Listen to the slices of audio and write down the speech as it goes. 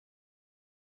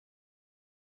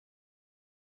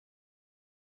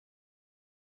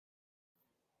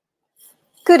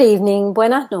Good evening,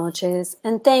 buenas noches,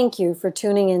 and thank you for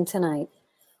tuning in tonight.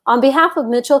 On behalf of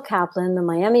Mitchell Kaplan, the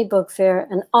Miami Book Fair,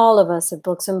 and all of us at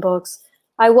Books and Books,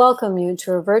 I welcome you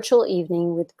to a virtual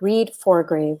evening with Reid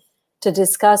Forgrave to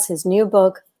discuss his new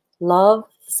book, Love,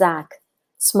 Zach,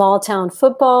 Small Town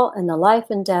Football and the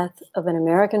Life and Death of an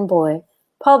American Boy,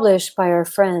 published by our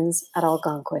friends at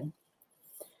Algonquin.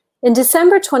 In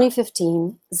December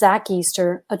 2015, Zach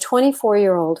Easter, a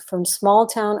 24-year-old from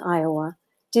small-town Iowa,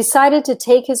 decided to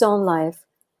take his own life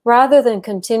rather than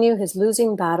continue his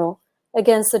losing battle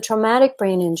against the traumatic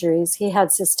brain injuries he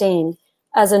had sustained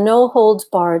as a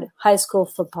no-holds-barred high school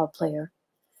football player.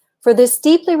 For this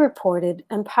deeply reported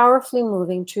and powerfully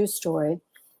moving true story,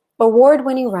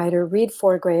 award-winning writer Reid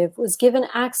Forgrave was given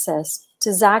access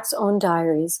to Zach's own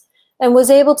diaries and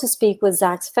was able to speak with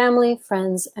Zach's family,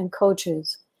 friends, and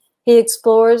coaches. He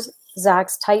explores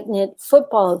Zach's tight-knit,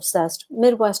 football-obsessed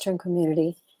Midwestern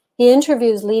community. He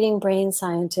interviews leading brain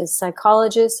scientists,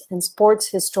 psychologists, and sports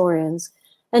historians,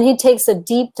 and he takes a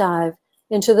deep dive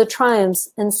into the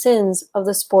triumphs and sins of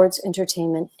the sports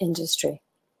entertainment industry.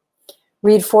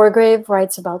 Reid Forgrave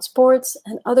writes about sports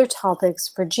and other topics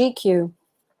for GQ,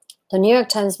 the New York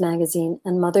Times Magazine,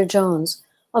 and Mother Jones,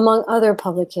 among other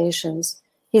publications.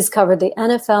 He's covered the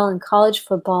NFL and college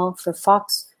football for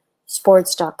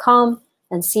FoxSports.com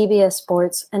and CBS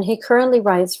Sports, and he currently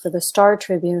writes for the Star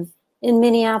Tribune in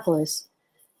Minneapolis.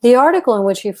 The article in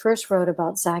which he first wrote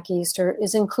about Zach Easter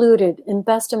is included in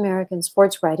Best American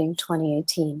Sports Writing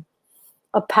 2018.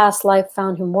 A past life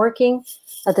found him working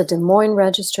at the Des Moines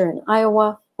Register in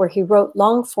Iowa, where he wrote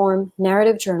long-form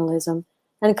narrative journalism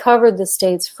and covered the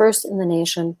state's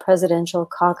first-in-the-nation presidential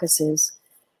caucuses.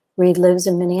 Reid lives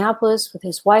in Minneapolis with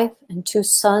his wife and 2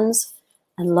 sons,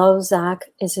 and Love,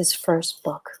 Zach is his first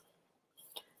book.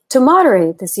 To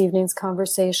moderate this evening's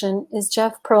conversation is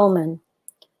Jeff Pearlman.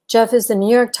 Jeff is the New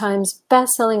York Times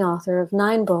best-selling author of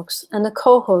 9 books and the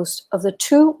co-host of the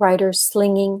Two Writers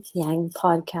Slinging Yang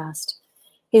podcast.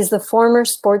 He's the former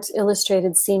Sports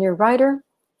Illustrated senior writer,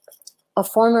 a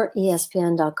former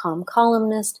ESPN.com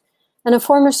columnist, and a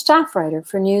former staff writer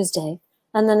for Newsday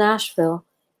and the Nashville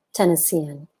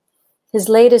Tennessean. His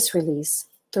latest release,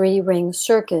 3 Ring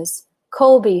Circus,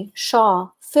 Kobe, Shaw,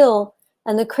 Phil,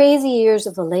 and the Crazy Years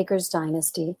of the Lakers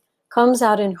Dynasty, comes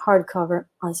out in hardcover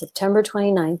on September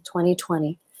 29,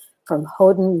 2020, from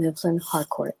Houghton Mifflin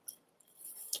Harcourt.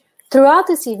 Throughout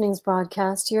this evening's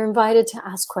broadcast, you're invited to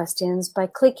ask questions by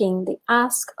clicking the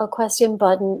Ask a Question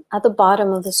button at the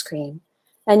bottom of the screen,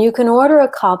 and you can order a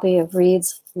copy of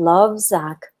Reid's Love,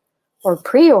 Zach, or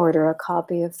pre-order a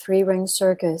copy of 3 Ring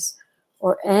Circus,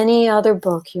 or any other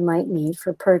book you might need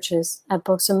for purchase at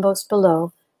Books and Books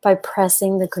below by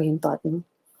pressing the green button.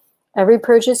 Every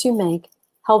purchase you make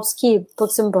helps keep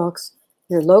Books and Books,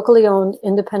 your locally owned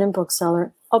independent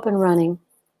bookseller, up and running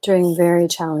during very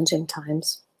challenging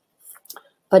times.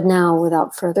 But now,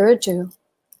 without further ado,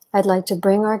 I'd like to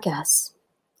bring our guests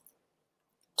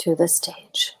to the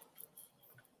stage.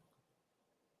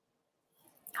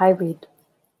 Hi, Reid.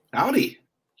 Howdy.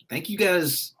 Thank you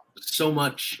guys so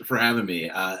much for having me,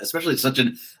 especially at such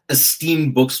an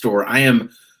esteemed bookstore. I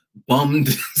am bummed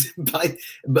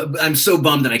I'm so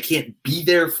bummed that I can't be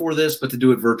there for this, but to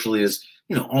do it virtually is,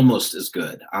 almost as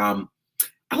good. I'd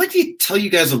like to tell you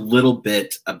guys a little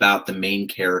bit about the main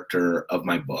character of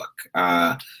my book.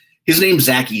 His name's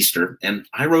Zach Easter, and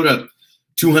I wrote a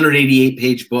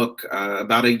 288-page book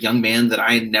about a young man that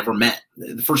I had never met.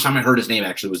 The first time I heard his name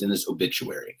actually was in his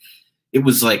obituary. It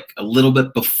was like a little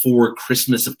bit before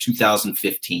Christmas of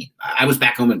 2015. I was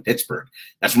back home in Pittsburgh.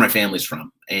 That's where my family's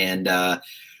from. And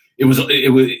it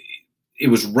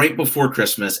was right before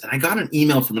Christmas, and I got an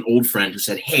email from an old friend who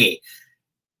said, "Hey,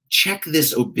 check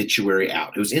this obituary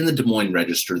out." It was in the Des Moines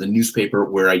Register, the newspaper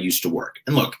where I used to work.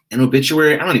 And look, an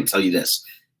obituary, I don't need to tell you this,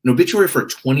 an obituary for a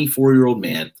 24-year-old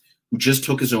man who just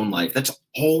took his own life, that's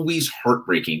always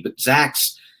heartbreaking. But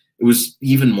Zach's, it was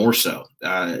even more so.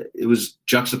 It was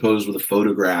juxtaposed with a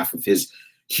photograph of his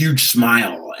huge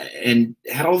smile and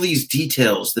had all these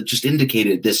details that just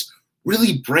indicated this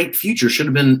really bright future should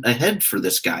have been ahead for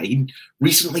this guy. He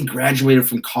recently graduated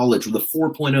from college with a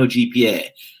 4.0 GPA.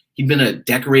 He'd been a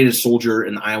decorated soldier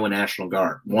in the Iowa National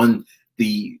Guard, won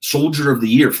the Soldier of the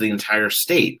Year for the entire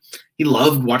state. He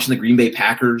loved watching the Green Bay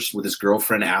Packers with his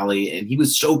girlfriend, Allie, and he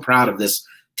was so proud of this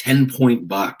 10-point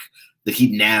buck that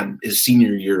he'd nabbed his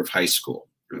senior year of high school.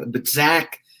 But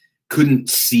Zach couldn't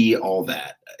see all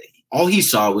that. All he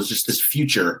saw was just this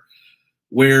future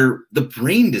where the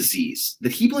brain disease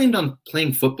that he blamed on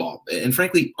playing football, and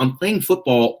frankly, on playing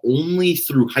football only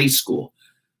through high school,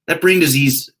 that brain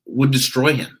disease would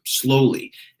destroy him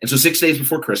slowly. And so 6 days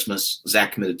before Christmas,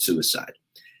 Zach committed suicide.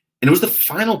 And it was the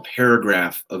final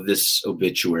paragraph of this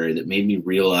obituary that made me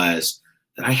realize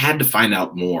that I had to find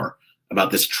out more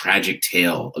about this tragic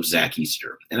tale of Zach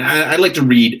Easter. And I'd like to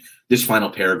read this final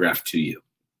paragraph to you.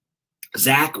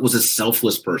 Zach was a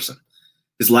selfless person.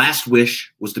 His last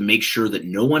wish was to make sure that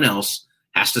no one else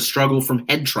has to struggle from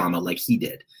head trauma like he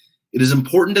did. It is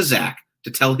important to Zach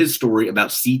to tell his story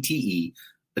about CTE,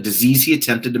 a disease he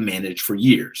attempted to manage for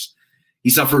years. He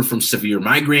suffered from severe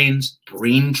migraines,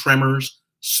 brain tremors,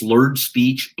 slurred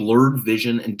speech, blurred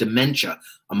vision, and dementia,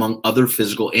 among other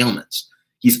physical ailments.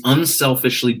 He's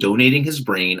unselfishly donating his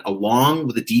brain along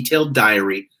with a detailed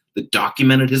diary that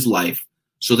documented his life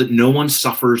so that no one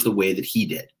suffers the way that he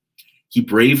did. He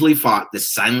bravely fought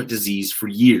this silent disease for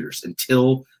years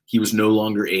until he was no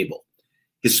longer able.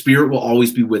 His spirit will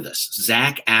always be with us.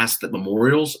 Zach asked that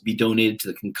memorials be donated to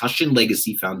the Concussion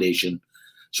Legacy Foundation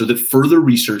so that further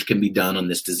research can be done on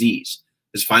this disease.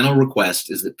 His final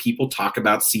request is that people talk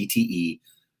about CTE,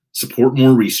 support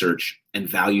more research, and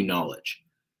value knowledge.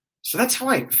 So that's how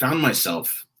I found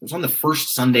myself. It was on the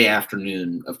first Sunday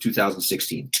afternoon of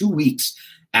 2016, 2 weeks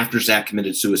after Zach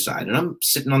committed suicide. And I'm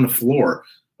sitting on the floor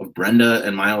of Brenda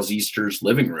and Miles Easter's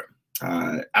living room,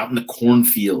 out in the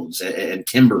cornfields and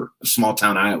timber of small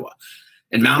town Iowa.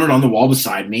 And mounted on the wall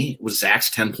beside me was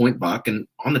Zach's 10-point buck. And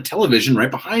on the television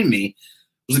right behind me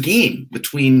was a game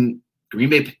between Green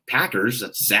Bay Packers,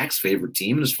 that's Zach's favorite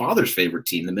team, and his father's favorite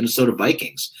team, the Minnesota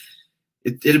Vikings.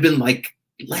 It had been like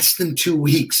less than 2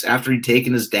 weeks after he'd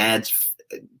taken his dad's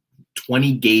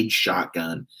 20-gauge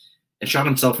shotgun and shot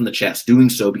himself in the chest, doing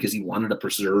so because he wanted to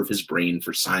preserve his brain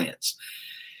for science.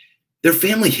 Their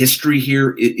family history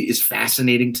here is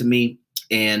fascinating to me,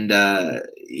 and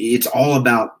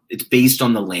it's based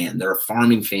on the land. They're a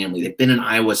farming family. They've been in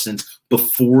Iowa since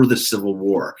before the Civil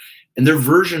War. And their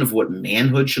version of what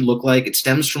manhood should look like, it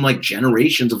stems from like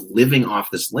generations of living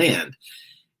off this land.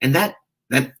 And that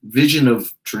vision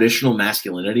of traditional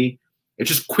masculinity, it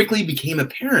just quickly became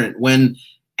apparent when,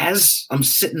 as I'm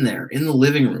sitting there in the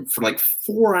living room for like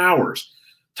 4 hours,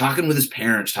 talking with his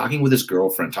parents, talking with his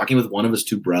girlfriend, talking with one of his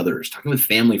two brothers, talking with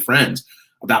family friends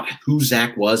about who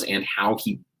Zach was and how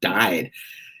he died.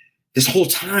 This whole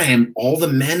time, all the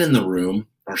men in the room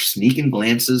are sneaking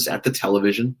glances at the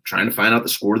television, trying to find out the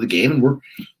score of the game, and we're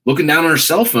looking down on our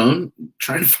cell phone,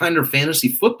 trying to find our fantasy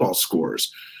football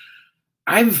scores.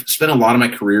 I've spent a lot of my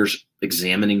careers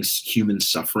examining human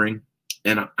suffering,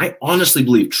 and I honestly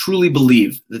believe, truly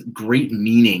believe, that great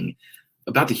meaning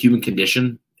about the human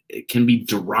condition can be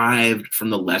derived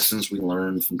from the lessons we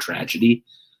learn from tragedy.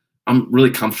 I'm really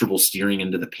comfortable steering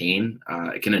into the pain.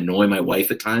 It can annoy my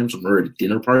wife at times when we're at a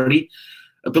dinner party.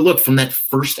 But look, from that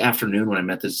first afternoon when I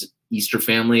met this Easter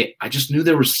family, I just knew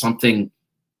there was something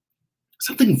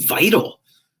vital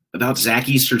about Zach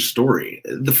Easter's story.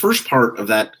 The first part of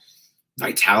that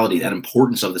vitality, that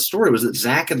importance of the story, was that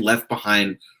Zach had left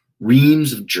behind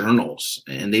reams of journals,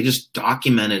 and they just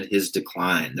documented his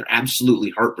decline. They're absolutely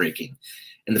heartbreaking.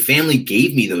 And the family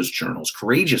gave me those journals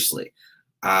courageously.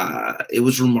 It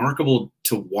was remarkable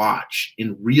to watch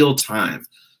in real time.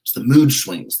 It's the mood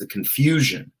swings, the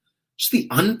confusion, just the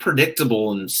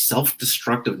unpredictable and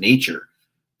self-destructive nature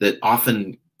that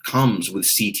often comes with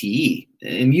CTE.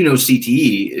 And you know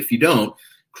CTE, if you don't,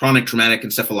 chronic traumatic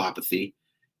encephalopathy.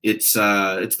 It's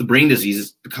the brain disease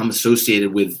that's become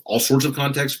associated with all sorts of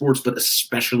contact sports, but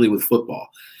especially with football.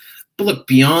 But look,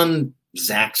 beyond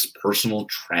Zach's personal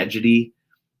tragedy,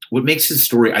 what makes his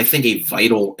story, I think, a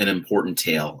vital and important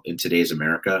tale in today's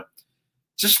America,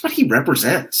 just what he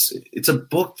represents. It's a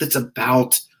book that's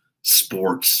about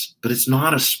sports, but it's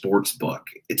not a sports book.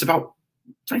 It's about,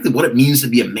 frankly, what it means to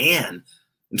be a man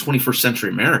in 21st century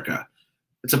America.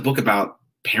 It's a book about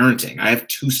parenting. I have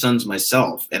 2 sons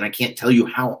myself, and I can't tell you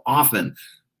how often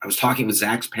I was talking with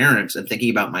Zach's parents and thinking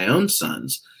about my own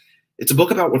sons. It's a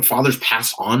book about what fathers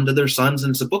pass on to their sons,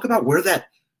 and it's a book about where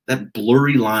that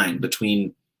blurry line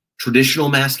between traditional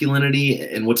masculinity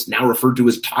and what's now referred to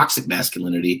as toxic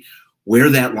masculinity, where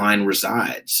that line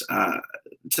resides.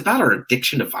 It's about our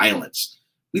addiction to violence.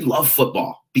 We love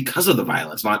football because of the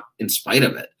violence, not in spite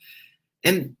of it.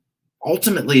 And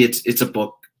ultimately, it's a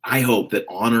book, I hope, that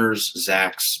honors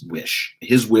Zach's wish,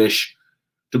 his wish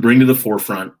to bring to the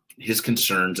forefront his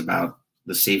concerns about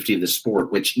the safety of the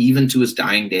sport, which even to his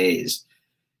dying days,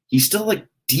 he's still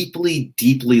deeply,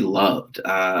 deeply loved.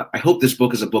 I hope this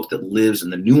book is a book that lives in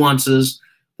the nuances,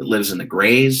 that lives in the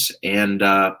grays, and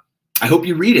I hope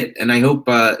you read it. And I hope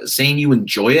saying you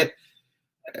enjoy it,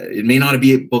 it may not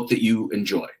be a book that you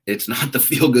enjoy. It's not the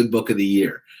feel-good book of the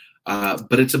year,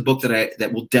 but it's a book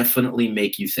that will definitely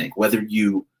make you think, whether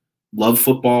you love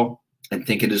football and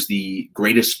think it is the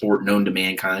greatest sport known to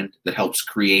mankind that helps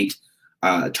create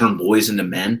turn boys into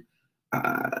men,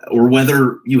 or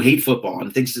whether you hate football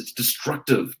and thinks it's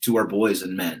destructive to our boys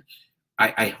and men.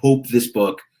 I hope this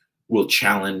book will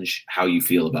challenge how you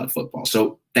feel about football.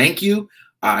 So thank you.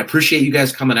 I appreciate you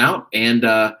guys coming out, and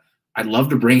I'd love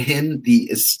to bring in the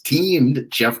esteemed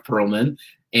Jeff Pearlman.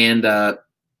 And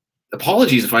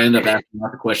apologies if I end up asking a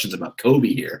lot of questions about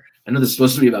Kobe here. I know this is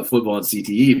supposed to be about football and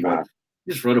CTE, but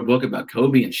you just wrote a book about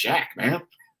Kobe and Shaq, man.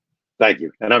 Thank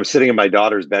you. And I'm sitting in my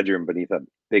daughter's bedroom beneath a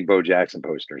big Bo Jackson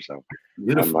poster. So,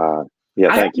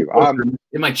 yeah, thank you.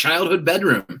 In my childhood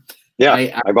bedroom. Yeah,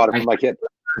 I bought it for my kid.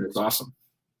 It's awesome.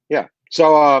 Yeah.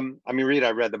 So, I mean, Reid,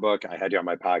 I read the book. I had you on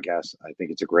my podcast. I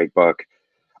think it's a great book.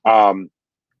 One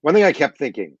thing I kept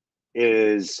thinking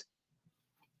is,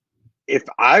 if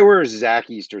I were Zach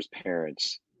Easter's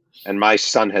parents and my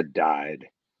son had died,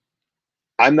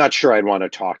 I'm not sure I'd want to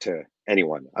talk to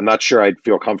anyone. I'm not sure I'd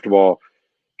feel comfortable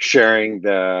sharing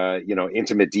the,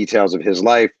 intimate details of his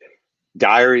life,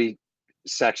 diary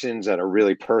sections that are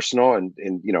really personal and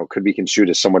could be construed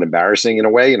as somewhat embarrassing in a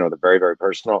way, they're very, very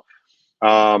personal.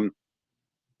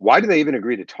 Why do they even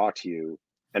agree to talk to you?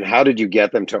 And how did you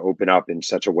get them to open up in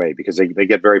such a way? Because they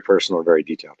get very personal and very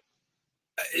detailed.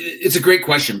 It's a great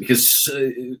question, because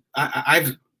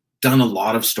I've done a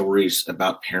lot of stories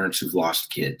about parents who've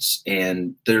lost kids,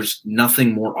 and there's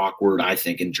nothing more awkward, I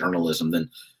think, in journalism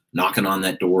than knocking on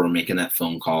that door or making that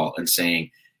phone call and saying,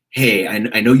 hey,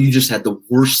 I know you just had the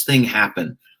worst thing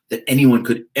happen that anyone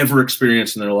could ever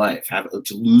experience in their life,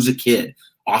 to lose a kid,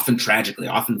 often tragically,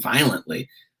 often violently.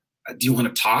 Do you want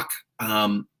to talk?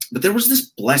 But there was this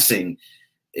blessing.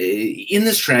 In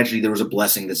this tragedy, there was a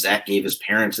blessing that Zach gave his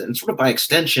parents, and sort of by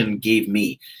extension gave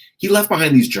me. He left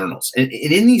behind these journals. And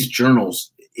in these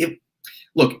journals,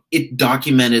 it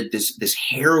documented this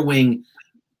harrowing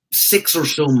 6 or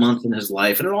so months in his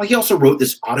life. And he also wrote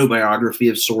this autobiography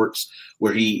of sorts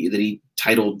that he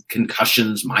titled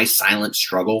Concussions, My Silent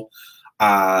Struggle.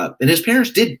 And his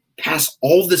parents did pass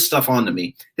all this stuff on to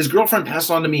me. His girlfriend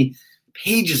passed on to me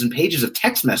pages and pages of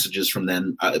text messages from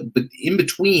them, but in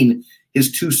between his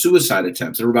 2 suicide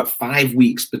attempts. There were about 5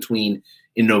 weeks between,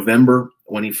 in November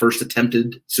when he first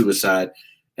attempted suicide,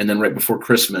 and then right before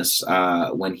Christmas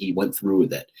when he went through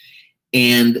with it.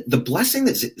 And the blessing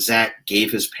that Zach gave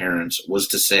his parents was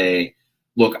to say,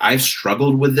 look, I've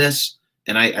struggled with this,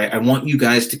 and I want you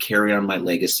guys to carry on my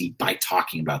legacy by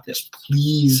talking about this.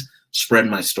 Please spread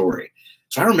my story.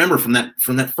 So I remember from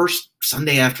that first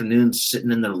Sunday afternoon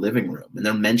sitting in their living room, and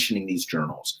they're mentioning these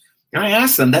journals. And I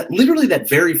asked them that literally that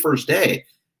very first day,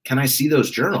 can I see those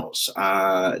journals?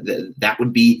 That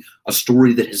would be a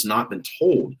story that has not been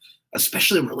told,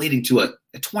 especially relating to a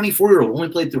 24-year-old who only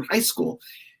played through high school.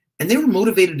 And they were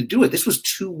motivated to do it. This was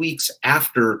 2 weeks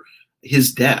after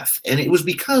his death. And it was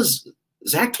because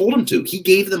Zach told him to. He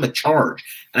gave them a charge.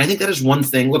 And I think that is one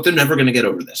thing. Look, they're never going to get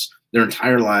over this. Their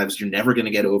entire lives, you're never going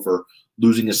to get over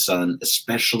losing a son,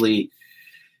 especially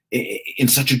in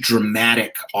such a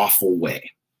dramatic, awful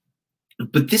way.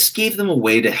 But this gave them a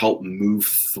way to help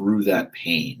move through that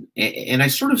pain. And I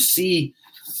sort of see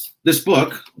this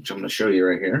book, which I'm going to show you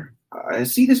right here. I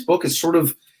see this book as sort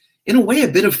of, in a way, a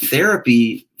bit of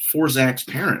therapy for Zach's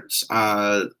parents.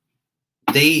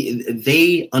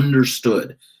 They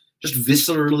understood, just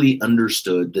viscerally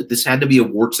understood, that this had to be a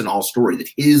warts and all story, that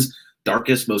his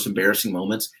darkest, most embarrassing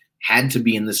moments had to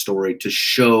be in this story to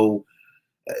show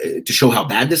how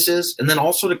bad this is, and then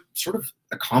also to sort of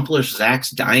accomplish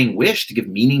Zach's dying wish to give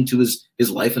meaning to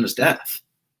his life and his death.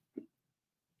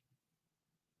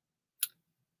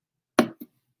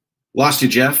 Lost you,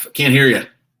 Jeff. Can't hear you.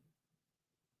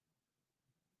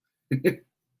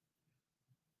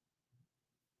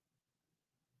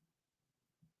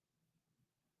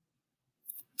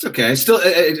 It's okay. Still,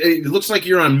 it looks like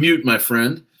you're on mute, my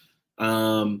friend.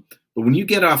 But when you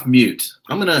get off mute,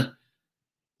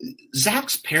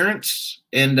 Zach's parents,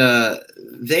 and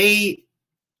they,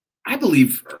 I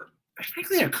believe,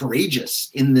 frankly, are courageous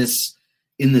in this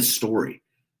story,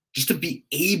 just to be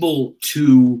able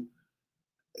to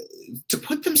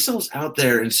put themselves out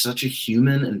there in such a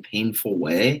human and painful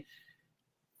way.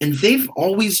 And they've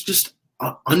always just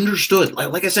understood,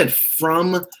 like I said,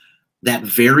 from that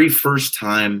very first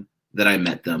time that I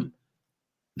met them,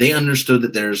 they understood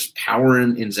that there's power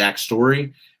in Zach's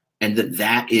story, and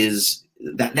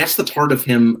that's the part of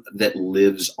him that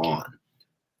lives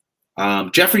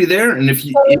on. Jeff, are you there? And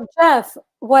Jeff,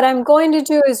 what I'm going to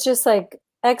do is just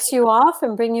X you off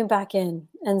and bring you back in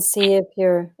and see if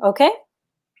you're okay.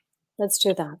 Let's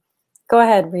do that. Go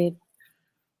ahead, Reid.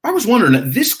 I was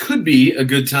wondering, this could be a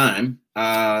good time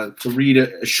to read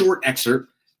a short excerpt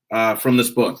from this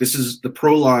book. This is the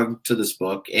prologue to this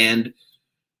book, and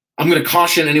I'm going to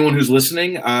caution anyone who's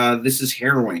listening. This is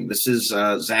harrowing. This is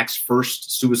Zach's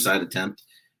first suicide attempt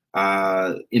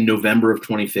in November of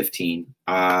 2015.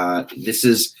 I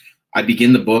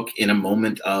begin the book in a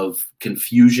moment of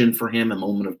confusion for him, a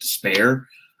moment of despair,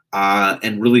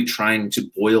 and really trying to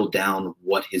boil down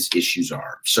what his issues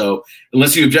are. So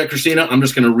unless you object, Christina, I'm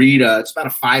just going to read. It's about a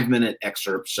 5-minute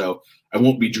excerpt, so I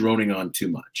won't be droning on too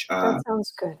much. That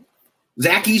sounds good.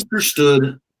 Zach Easter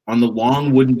stood on the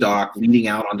long wooden dock leading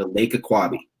out onto Lake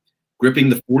Aquabi, gripping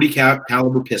the .40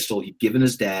 caliber pistol he'd given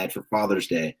his dad for Father's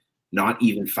Day not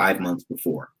even 5 months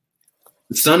before.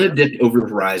 The sun had dipped over the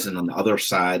horizon on the other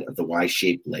side of the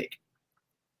Y-shaped lake.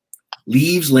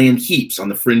 Leaves lay in heaps on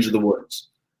the fringe of the woods.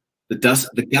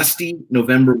 The gusty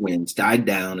November winds died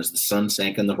down as the sun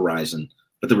sank on the horizon,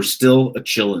 but there was still a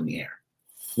chill in the air.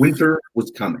 Winter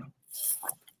was coming.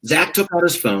 Zach took out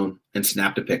his phone and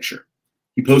snapped a picture.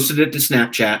 He posted it to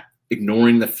Snapchat,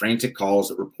 ignoring the frantic calls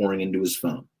that were pouring into his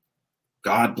phone.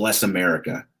 God bless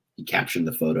America, he captioned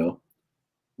the photo.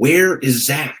 Where is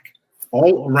Zach?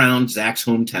 All around Zach's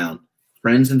hometown,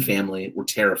 friends and family were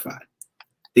terrified.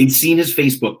 They'd seen his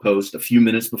Facebook post a few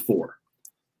minutes before.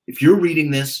 If you're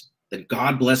reading this, then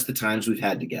God bless the times we've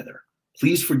had together.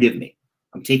 Please forgive me.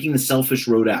 I'm taking the selfish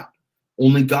road out.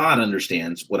 Only God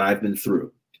understands what I've been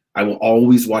through. I will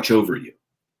always watch over you.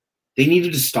 They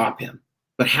needed to stop him.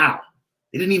 But how?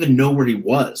 They didn't even know where he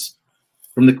was.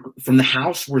 From the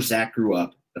house where Zach grew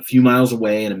up, a few miles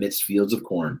away and amidst fields of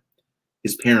corn,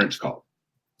 his parents called.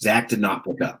 Zach did not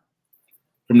pick up.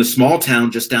 From the small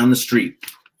town just down the street,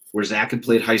 where Zach had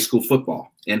played high school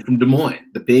football, and from Des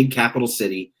Moines, the big capital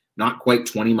city, not quite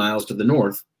 20 miles to the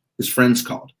north, his friends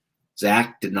called.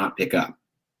 Zach did not pick up.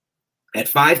 At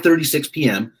 5:36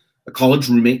 p.m., a college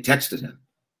roommate texted him.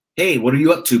 Hey, what are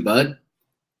you up to, bud?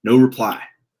 No reply.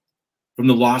 From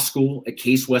the law school at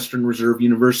Case Western Reserve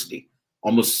University,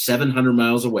 almost 700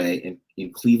 miles away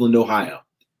in Cleveland, Ohio,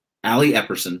 Allie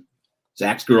Epperson,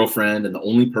 Zach's girlfriend and the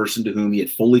only person to whom he had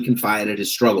fully confided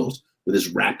his struggles with his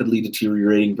rapidly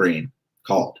deteriorating brain,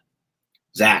 called.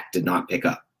 Zach did not pick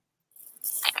up.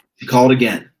 She called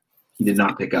again. He did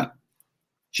not pick up.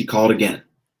 She called again.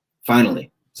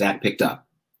 Finally, Zach picked up.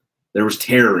 There was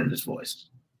terror in his voice.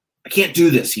 I can't do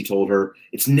this, he told her.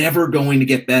 It's never going to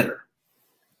get better.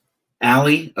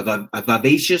 Allie, a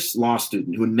vivacious law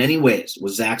student who in many ways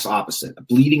was Zach's opposite, a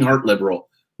bleeding heart liberal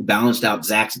who balanced out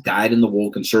Zach's dyed-in-the-wool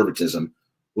conservatism,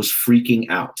 was freaking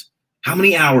out. How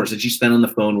many hours had she spent on the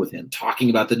phone with him,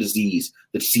 talking about the disease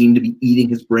that seemed to be eating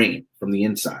his brain from the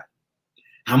inside?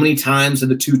 How many times had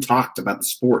the two talked about the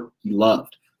sport he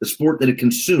loved, the sport that had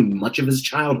consumed much of his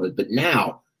childhood, but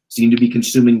now seemed to be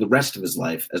consuming the rest of his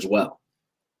life as well?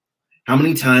 How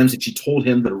many times had she told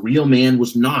him that a real man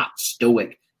was not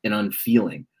stoic and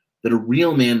unfeeling, that a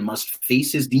real man must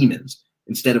face his demons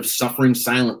instead of suffering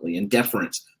silently in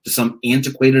deference to some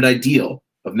antiquated ideal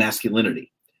of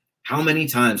masculinity? How many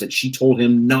times had she told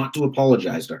him not to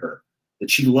apologize to her,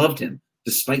 that she loved him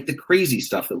despite the crazy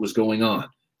stuff that was going on,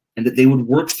 and that they would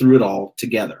work through it all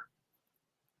together?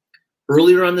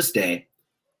 Earlier on this day,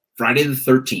 Friday the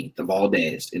 13th of all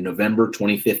days, in November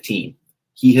 2015,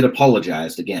 he had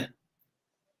apologized again.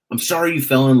 I'm sorry you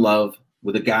fell in love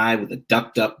with a guy with a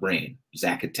ducked up brain,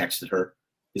 Zach had texted her,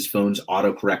 his phone's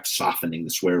autocorrect softening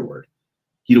the swear word.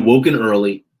 He'd awoken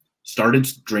early, started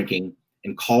drinking,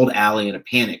 and called Allie in a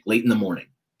panic late in the morning,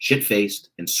 shit-faced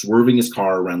and swerving his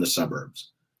car around the suburbs.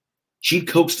 She'd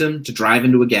coaxed him to drive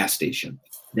into a gas station,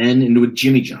 then into a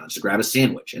Jimmy John's to grab a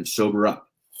sandwich and sober up.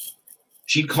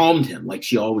 She'd calmed him like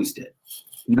she always did.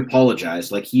 He'd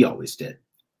apologized like he always did.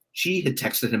 She had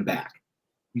texted him back.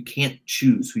 You can't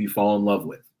choose who you fall in love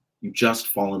with. You just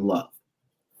fall in love.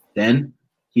 Then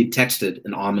he had texted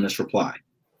an ominous reply.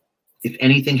 If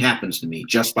anything happens to me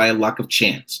just by a luck of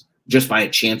chance, just by a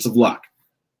chance of luck,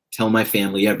 tell my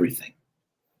family everything.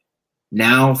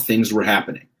 Now things were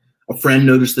happening. A friend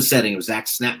noticed the setting of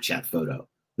Zach's Snapchat photo,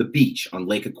 the beach on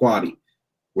Lake Aquabi,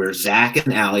 where Zach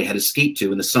and Allie had escaped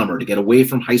to in the summer to get away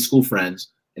from high school friends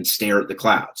and stare at the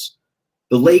clouds.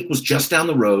 The lake was just down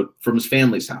the road from his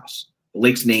family's house. The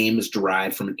lake's name is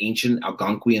derived from an ancient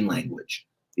Algonquian language.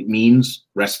 It means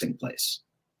resting place.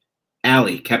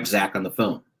 Allie kept Zach on the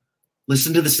phone.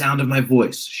 Listen to the sound of my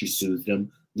voice, she soothed him.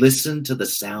 Listen to the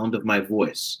sound of my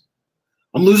voice.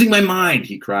 I'm losing my mind,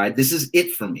 he cried. This is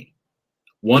it for me.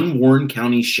 One Warren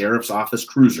County Sheriff's Office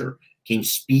cruiser came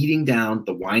speeding down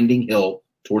the winding hill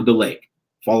toward the lake,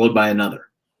 followed by another.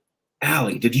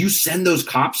 Allie, did you send those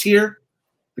cops here?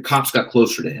 The cops got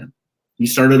closer to him. He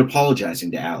started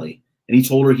apologizing to Allie, and he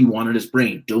told her he wanted his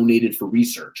brain donated for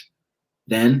research.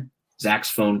 Then Zach's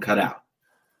phone cut out.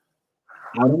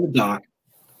 Out on the dock,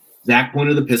 Zach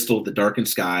pointed the pistol at the darkened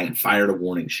sky and fired a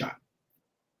warning shot.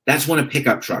 That's when a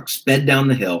pickup truck sped down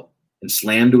the hill and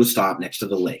slammed to a stop next to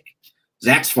the lake.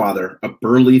 Zach's father, a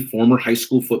burly former high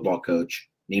school football coach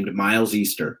named Miles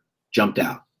Easter, jumped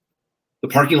out. The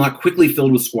parking lot quickly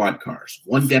filled with squad cars.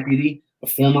 One deputy, a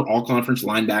former all-conference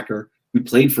linebacker who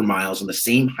played for Miles on the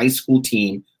same high school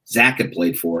team Zach had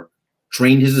played for,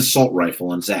 trained his assault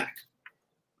rifle on Zach.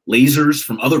 Lasers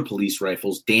from other police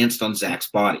rifles danced on Zach's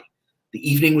body. The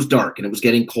evening was dark and it was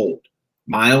getting cold.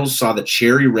 Miles saw the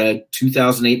cherry red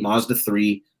 2008 Mazda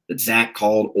 3 that Zach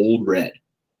called Old Red.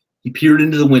 He peered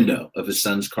into the window of his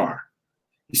son's car.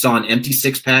 He saw an empty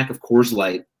six-pack of Coors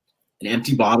Light, an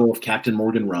empty bottle of Captain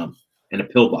Morgan rum, and a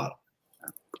pill bottle.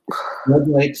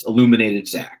 Floodlights illuminated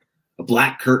Zach. A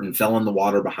black curtain fell on the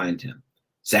water behind him.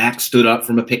 Zach stood up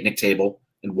from a picnic table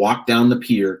and walked down the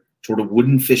pier toward a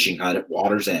wooden fishing hut at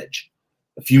water's edge.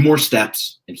 A few more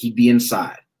steps, and he'd be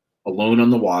inside, alone on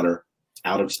the water,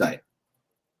 out of sight.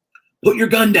 "Put your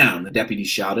gun down," the deputy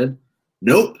shouted.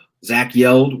 "Nope," Zach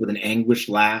yelled with an anguished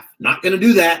laugh. "Not going to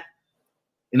do that."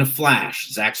 In a flash,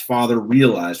 Zach's father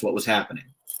realized what was happening.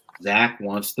 Zach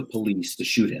wants the police to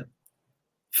shoot him.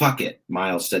 "Fuck it,"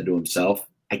 Miles said to himself.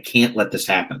 "I can't let this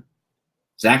happen."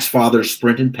 Zach's father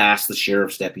sprinted past the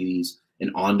sheriff's deputies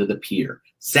and onto the pier.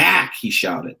 "Zach," he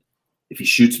shouted. "If he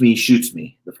shoots me, he shoots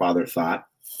me," the father thought.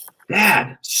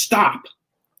 "Dad, stop."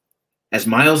 As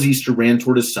Miles Easter ran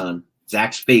toward his son,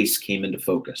 Zach's face came into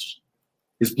focus.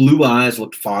 His blue eyes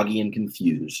looked foggy and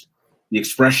confused. The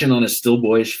expression on his still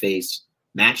boyish face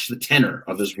matched the tenor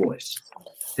of his voice.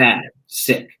 Sad,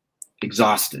 sick,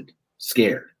 exhausted,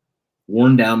 scared,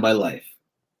 worn down by life,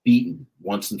 beaten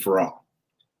once and for all.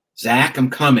 "Zach, I'm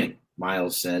coming,"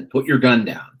 Miles said. "Put your gun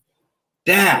down."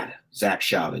 "Dad," Zach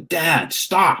shouted. "Dad,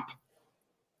 stop."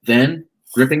 Then,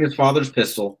 gripping his father's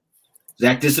pistol,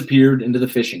 Zach disappeared into the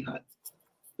fishing hut.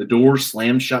 The door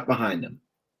slammed shut behind him,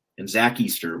 and Zach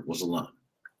Easter was alone.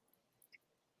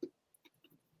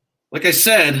 Like I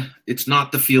said, it's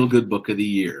not the feel-good book of the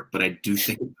year, but I do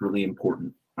think it's really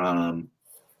important. Yeah,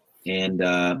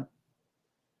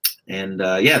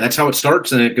 that's how it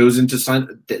starts, and it goes into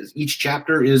each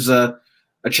chapter is a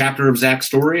chapter of Zach's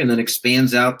story, and then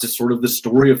expands out to sort of the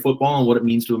story of football and what it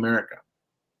means to America.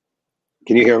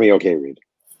 Can you hear me okay, Reid?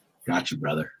 Got you,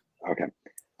 brother. Okay.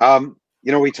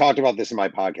 We talked about this in my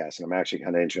podcast, and I'm actually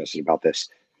kind of interested about this.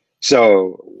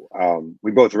 So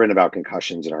we both written about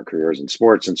concussions in our careers in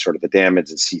sports and sort of the damage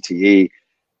and CTE.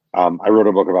 I wrote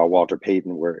a book about Walter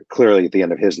Payton, where clearly at the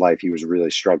end of his life, he was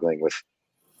really struggling with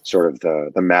sort of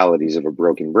the maladies of a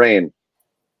broken brain.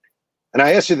 And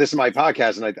I asked you this in my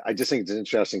podcast, and I just think it's an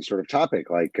interesting sort of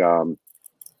topic. Like,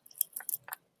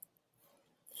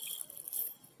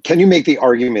 can you make the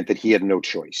argument that he had no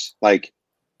choice? Like,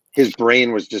 his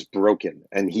brain was just broken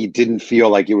and he didn't feel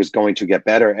like it was going to get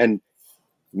better. And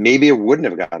maybe it wouldn't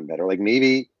have gotten better. Like,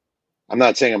 maybe, I'm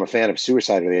not saying I'm a fan of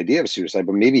suicide or the idea of suicide,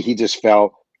 but maybe he just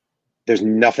felt there's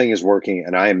nothing is working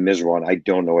and I am miserable and I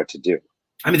don't know what to do.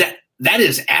 I mean, that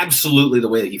is absolutely the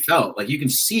way that he felt. Like, you can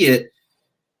see it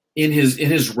in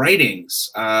his writings,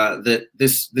 that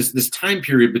this time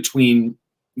period between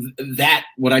that,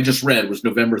 what I just read was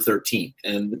November 13th,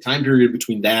 and the time period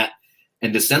between that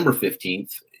and December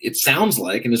 15th, it sounds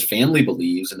like, and his family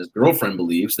believes and his girlfriend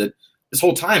believes, that this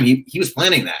whole time he was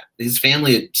planning that. His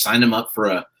family had signed him up for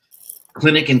a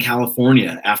clinic in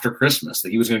California after Christmas,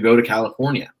 that he was going to go to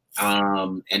California.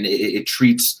 And it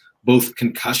treats both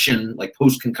concussion, like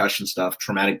post-concussion stuff,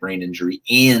 traumatic brain injury,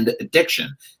 and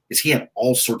addiction, because he had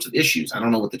all sorts of issues. I don't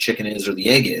know what the chicken is or the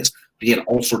egg is, but he had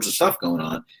all sorts of stuff going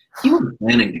on. He wasn't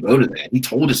planning to go to that. He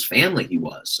told his family he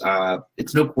was.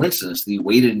 It's no coincidence that he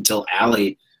waited until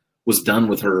Allie was done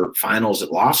with her finals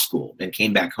at law school and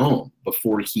came back home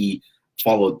before he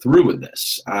followed through with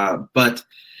this. But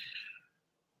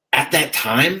at that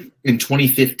time in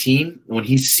 2015, when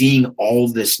he's seeing all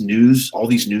this news, all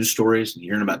these news stories, and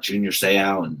hearing about Junior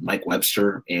Seau and Mike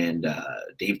Webster and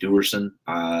Dave Duerson,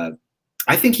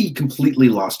 I think he completely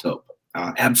lost hope.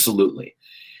 Absolutely.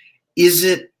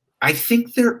 I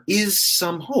think there is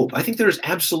some hope. I think there is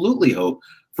absolutely hope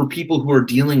for people who are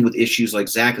dealing with issues like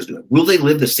Zach is doing. Will they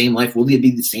live the same life? Will they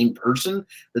be the same person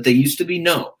that they used to be?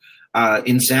 No.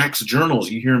 In Zach's journals,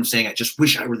 you hear him saying, "I just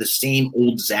wish I were the same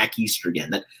old Zach Easter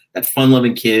again." That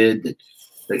fun-loving kid.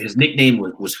 That his nickname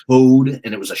was Hode,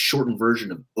 and it was a shortened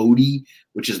version of Odie,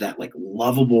 which is that like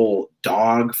lovable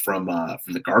dog from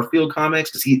the Garfield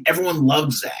comics. Because everyone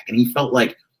loved Zach, and he felt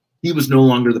like he was no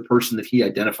longer the person that he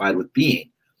identified with being.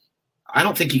 I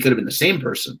don't think he could have been the same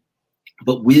person,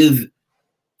 but with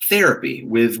therapy,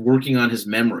 with working on his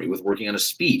memory, with working on his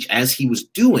speech, as he was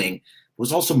doing,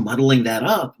 was also muddling that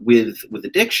up with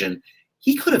addiction,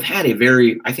 he could have had a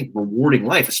very, I think, rewarding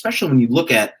life, especially when you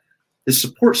look at the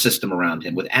support system around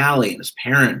him with Allie and his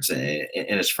parents and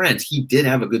his friends. He did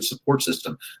have a good support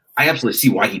system. I absolutely see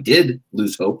why he did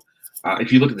lose hope.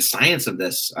 If you look at the science of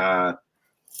this,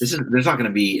 there's not going to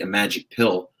be a magic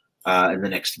pill in the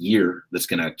next year that's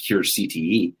going to cure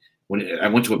CTE. When I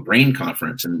went to a brain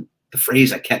conference, and the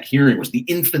phrase I kept hearing was the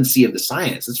infancy of the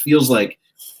science. This feels like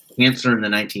cancer in the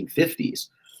 1950s.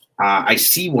 I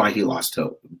see why he lost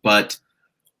hope, but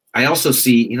I also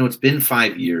see, it's been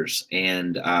 5 years,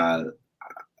 and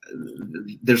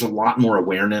there's a lot more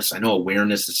awareness. I know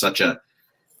awareness is such a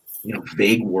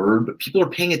vague word, but people are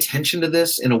paying attention to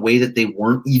this in a way that they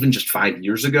weren't even just 5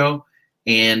 years ago.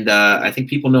 And I think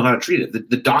people know how to treat it.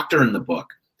 The doctor in the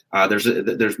book, there's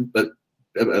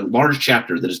a large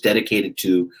chapter that is dedicated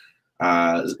to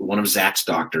one of Zach's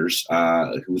doctors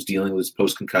who was dealing with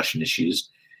post-concussion issues.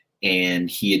 And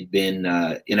he had been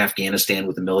in Afghanistan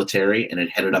with the military and had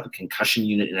headed up a concussion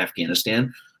unit in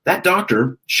Afghanistan. That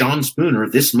doctor, Sean Spooner,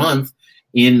 this month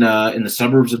in the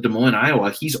suburbs of Des Moines, Iowa,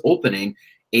 he's opening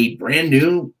a brand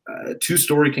new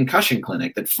 2-story concussion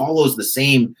clinic that follows the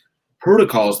same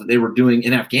protocols that they were doing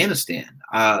in Afghanistan.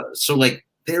 So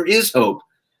there is hope.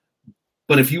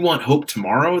 But if you want hope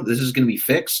tomorrow, this is going to be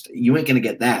fixed. You ain't going to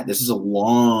get that. This is a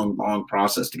long, long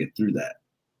process to get through that.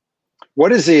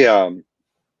 What is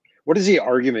the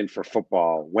argument for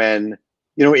football when,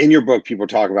 in your book, people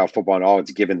talk about football and all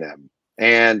it's given them?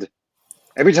 And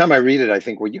every time I read it, I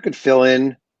think, well, you could fill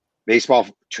in baseball,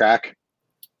 track,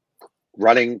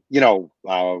 running,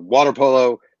 water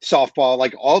polo, softball,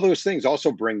 like all those things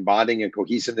also bring bonding and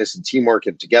cohesiveness and teamwork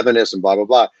and togetherness and blah, blah,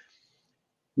 blah.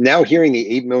 Now hearing the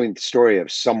 8 millionth story of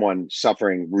someone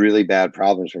suffering really bad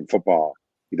problems from football,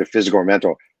 either physical or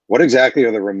mental, what exactly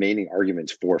are the remaining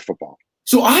arguments for football?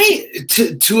 So I,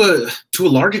 to a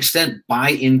large extent,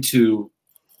 buy into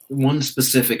one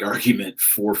specific argument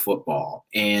for football,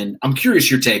 and I'm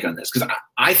curious your take on this, because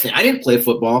I think I didn't play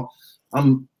football.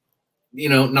 I'm,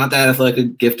 not that athletically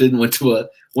gifted, and went to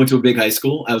a big high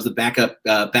school. I was the backup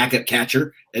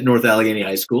catcher at North Allegheny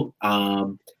High School.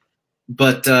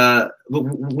 But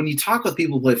when you talk with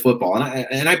people who play football,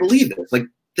 and I believe this,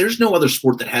 there's no other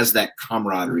sport that has that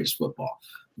camaraderie as football.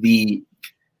 The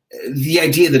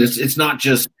idea that it's not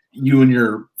just you and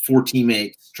your 4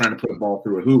 teammates trying to put a ball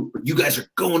through a hoop, but you guys are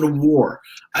going to war.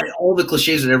 All the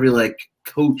cliches that every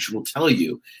coach will tell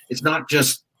you. It's not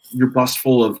just your bus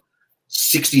full of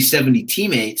 60, 70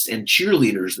 teammates and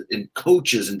cheerleaders and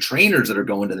coaches and trainers that are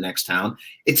going to the next town.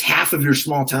 It's half of your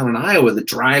small town in Iowa that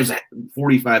drives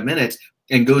 45 minutes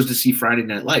and goes to see Friday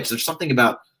Night Lights. There's something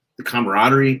about the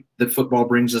camaraderie that football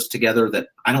brings us together that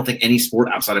I don't think any sport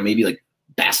outside of maybe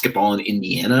basketball in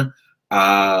Indiana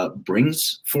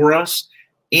brings for us.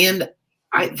 And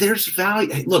there's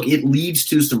value. Look, it leads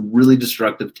to some really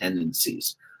destructive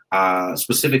tendencies,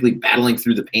 specifically battling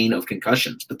through the pain of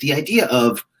concussions. But the idea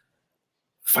of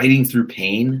fighting through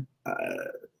pain,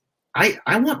 I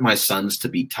want my sons to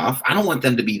be tough. I don't want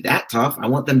them to be that tough. I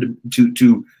want them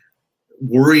to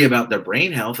worry about their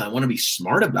brain health. I want to be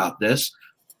smart about this.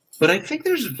 But I think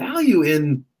there's value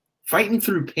in fighting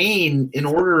through pain in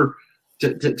order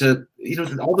to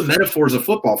all the metaphors of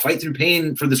football, fight through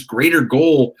pain for this greater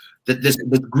goal that this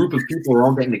group of people are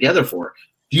all getting together for.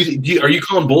 Are you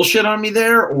calling bullshit on me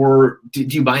there, or do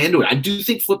you buy into it? I do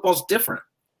think football's different.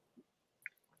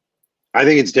 I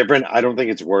think it's different. I don't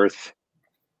think it's worth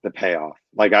the payoff.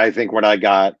 I think what I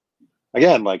got,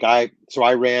 again,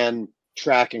 I ran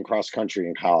track and cross country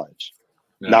in college.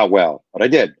 Yeah. Not well, but I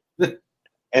did.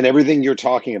 And everything you're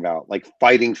talking about,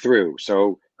 fighting through.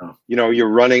 So, you're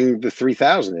running the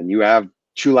 3,000 and you have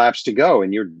 2 laps to go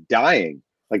and you're dying.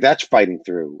 That's fighting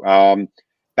through.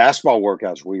 Basketball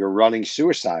workouts where you're running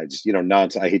suicides,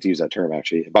 I hate to use that term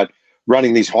actually, but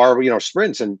running these horrible,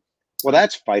 sprints. And well,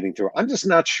 that's fighting through. I'm just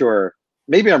not sure.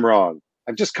 Maybe I'm wrong.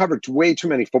 I've just covered way too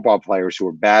many football players who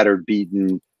are battered,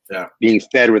 beaten, being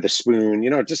fed with a spoon.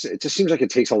 It just seems like it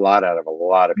takes a lot out of a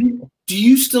lot of people. Do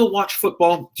you still watch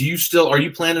football? Are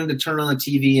you planning to turn on the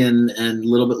TV in a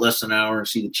little bit less than an hour and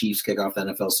see the Chiefs kick off the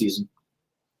NFL season?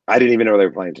 I didn't even know they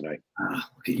were playing tonight.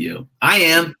 Look at you. I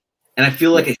am, and I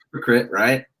feel like a hypocrite,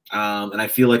 right? And I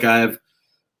feel like I've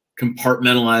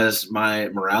compartmentalized my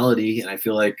morality, and I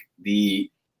feel like the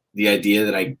idea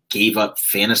that I gave up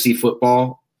fantasy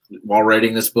football while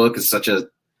writing this book is such a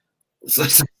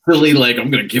silly, I'm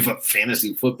going to give up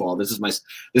fantasy football. This is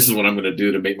what I'm going to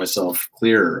do to make myself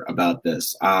clearer about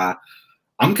this.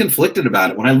 I'm conflicted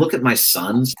about it. When I look at my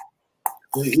sons,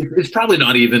 it's probably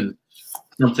not even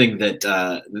something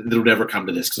that would ever come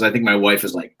to this, because I think my wife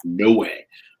is no way.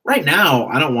 right now,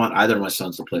 I don't want either of my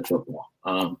sons to play football.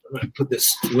 I'm going to put this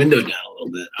window down a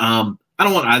little bit. I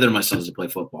don't want either of my sons to play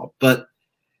football, but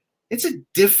it's a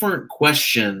different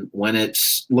question when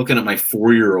it's looking at my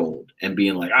 4-year-old and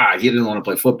being like, he didn't want to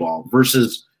play football,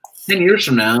 versus 10 years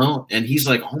from now, and he's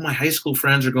like, oh, my high school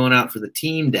friends are going out for the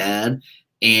team, Dad,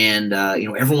 and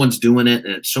everyone's doing it,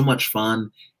 and it's so much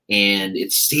fun, and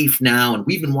it's safe now, and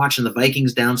we've been watching the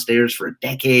Vikings downstairs for a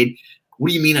decade. What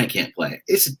do you mean I can't play?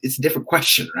 It's a different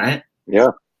question, right?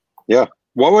 Yeah.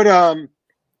 What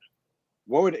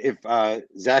would if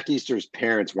Zach Easter's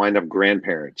parents wind up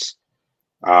grandparents,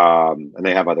 and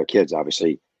they have other kids,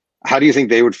 obviously, how do you think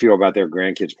they would feel about their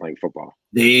grandkids playing football?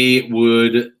 They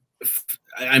would.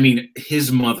 I mean,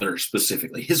 his mother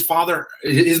specifically. His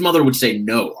mother would say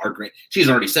no. She's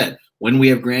already said, when we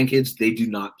have grandkids, they do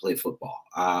not play football.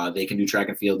 They can do track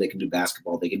and field. They can do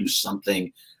basketball. They can do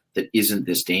something that isn't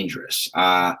this dangerous.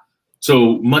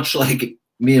 So much like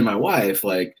me and my wife,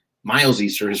 like Miles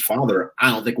Easter, his father, I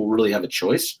don't think will really have a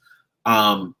choice.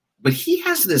 But he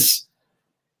has this.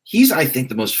 He's, I think,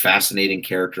 the most fascinating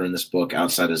character in this book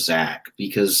outside of Zach,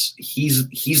 because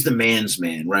he's the man's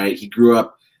man, right? He grew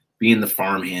up being the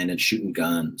farmhand and shooting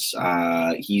guns.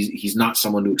 He's not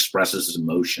someone who expresses his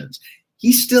emotions.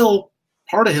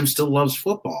 Part of him still loves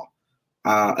football.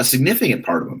 A significant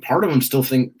part of him still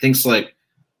thinks like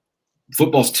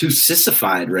football's too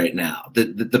sissified right now.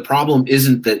 That the problem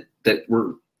isn't that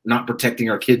we're not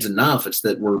protecting our kids enough. It's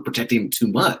that we're protecting them too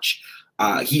much.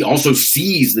 He also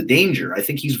sees the danger. I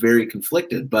think he's very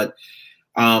conflicted. But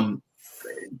to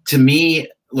me,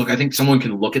 look, I think someone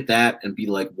can look at that and be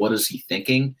like, what is he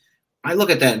thinking? I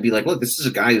look at that and be like, look, this is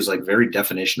a guy who's like very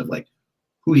definition of like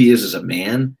who he is as a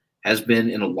man has been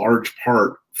in a large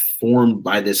part formed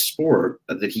by this sport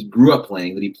that he grew up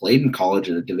playing, that he played in college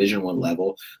at a Division I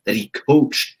level, that he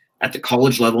coached at the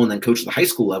college level and then coached at the high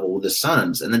school level with his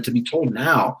sons. And then to be told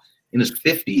now in his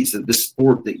 50s that this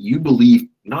sport that you believe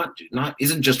not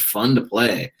isn't just fun to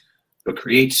play, but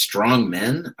creates strong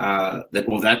men,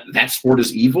 that sport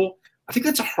is evil. I think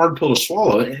that's a hard pill to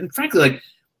swallow. And frankly, like,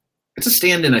 it's a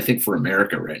stand-in, I think, for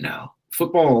America right now.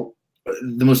 Football,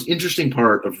 the most interesting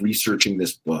part of researching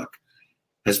this book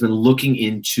has been looking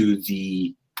into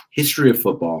the history of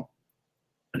football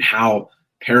and how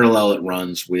parallel it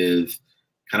runs with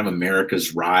kind of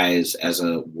America's rise as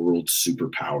a world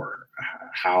superpower.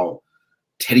 How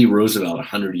Teddy Roosevelt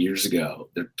 100 years ago,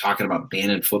 they're talking about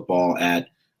banning football at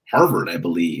Harvard, I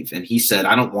believe. And he said,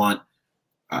 I don't want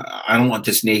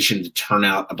this nation to turn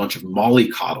out a bunch of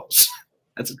mollycoddles.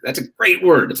 That's a great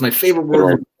word. It's my favorite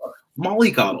word.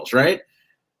 Mollycoddles, right?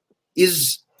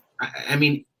 Is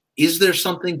there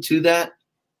something to that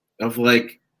of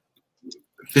like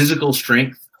physical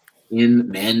strength in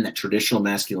men, that traditional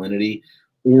masculinity,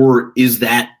 or is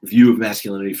that view of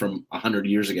masculinity from 100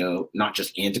 years ago not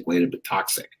just antiquated but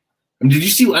toxic? I mean, did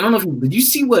you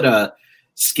see what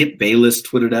Skip Bayless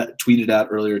tweeted out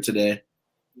earlier today?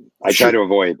 I try to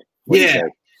avoid. Yeah,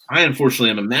 I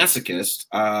unfortunately am a masochist.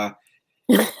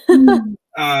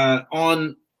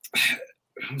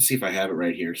 Let's see if I have it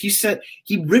right here. He said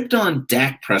he ripped on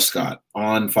Dak Prescott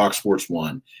on Fox Sports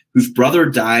 1, whose brother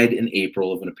died in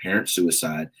April of an apparent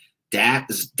suicide. Dak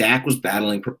was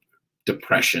battling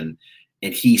depression,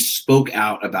 and he spoke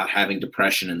out about having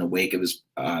depression in the wake of his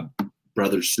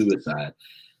brother's suicide.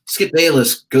 Skip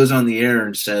Bayless goes on the air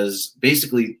and says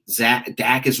basically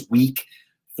Dak is weak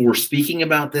for speaking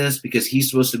about this because he's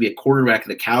supposed to be a quarterback of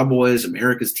the Cowboys,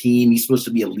 America's team. He's supposed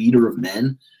to be a leader of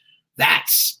men.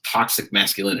 That's toxic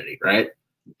masculinity, right?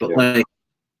 But like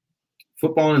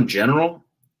football in general,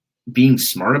 being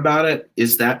smart about it,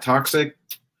 is that toxic?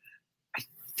 I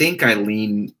think I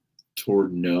lean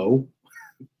toward no,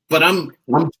 but I'm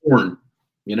torn,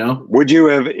 you know? Would you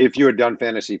have, if you had done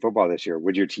fantasy football this year,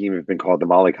 would your team have been called the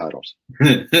Mollycoddles?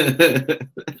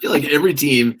 I feel like every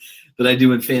team that I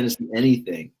do in fantasy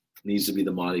anything needs to be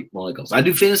the Mollycoddles. I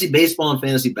do fantasy baseball and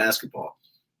fantasy basketball,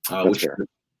 which are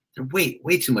way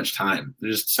too much time.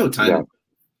 They're just so time.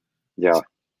 Yeah.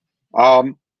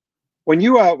 When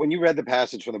you read the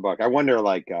passage from the book, I wonder,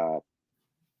 like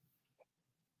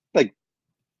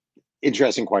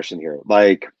interesting question here.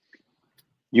 Like,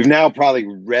 you've now probably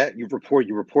you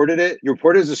reported it. You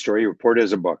reported it as a story. You reported it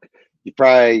as a book. You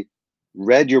probably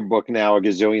read your book now a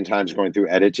gazillion times, going through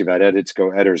edits. You've had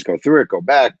editors go through it, go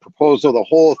back, proposal, the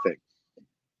whole thing.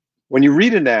 When you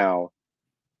read it now,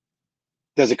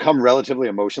 does it come relatively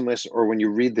emotionless, or when you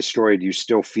read the story, do you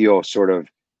still feel sort of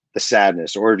the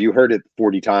sadness, or have you heard it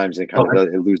 40 times and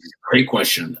it loses? Great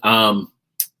question.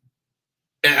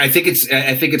 I think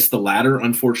it's the latter,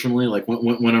 unfortunately. Like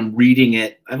when I'm reading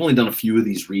it, I've only done a few of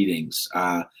these readings,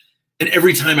 and And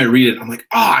every time I read it, I'm like,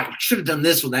 oh, I should have done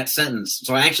this with that sentence.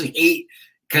 So I actually hate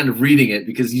kind of reading it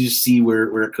because you just see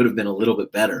where it could have been a little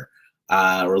bit better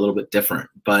or a little bit different.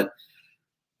 But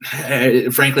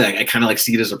frankly, I kind of like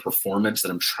see it as a performance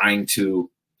that I'm trying to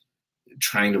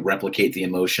replicate the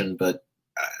emotion. But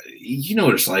you know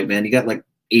what it's like, man. You got like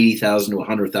 80,000 to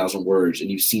 100,000 words, and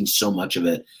you've seen so much of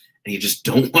it, and you just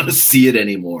don't want to see it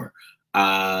anymore.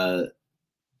 There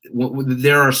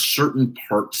are certain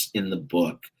parts in the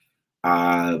book,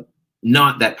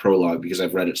 not that prologue because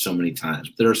I've read it so many times,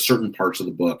 but there are certain parts of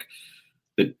the book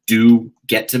that do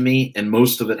get to me, and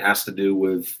most of it has to do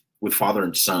with father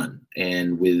and son,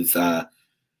 and with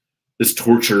this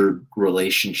tortured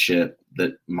relationship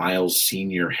that Miles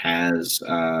Sr. has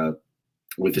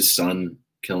with his son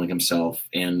killing himself,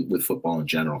 and with football in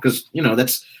general. Because, you know,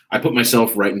 I put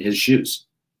myself right in his shoes.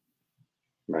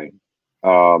 Right.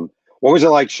 What was it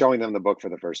like showing them the book for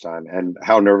the first time, and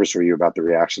how nervous were you about the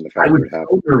reaction the family would have?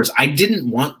 I was so nervous. I didn't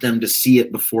want them to see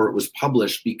it before it was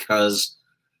published because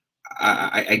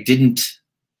I didn't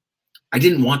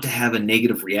want to have a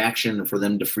negative reaction for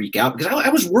them to freak out, because I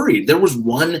was worried. There was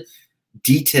one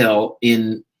detail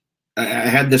I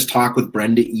had this talk with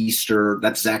Brenda Easter,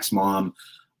 that's Zach's mom,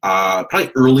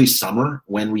 probably early summer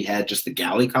when we had just the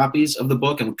galley copies of the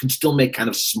book and we could still make kind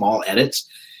of small edits.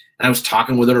 And I was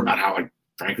talking with her about how I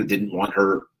frankly didn't want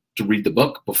her to read the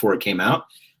book before it came out.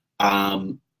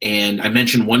 And I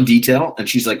mentioned one detail, and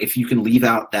she's like, if you can leave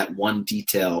out that one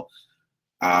detail,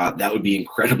 that would be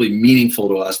incredibly meaningful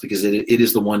to us, because it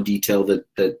is the one detail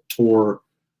that tore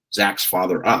Zach's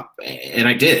father up. And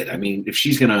I did. I mean, if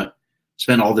she's going to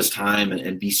spend all this time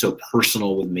and be so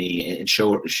personal with me and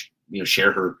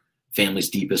share her family's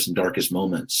deepest and darkest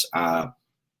moments, of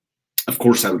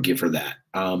course I would give her that.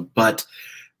 But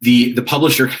the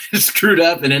publisher screwed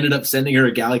up and ended up sending her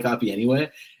a galley copy anyway.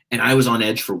 And I was on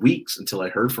edge for weeks until I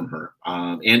heard from her.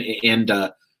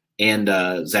 And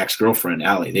Zach's girlfriend,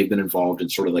 Allie. They've been involved in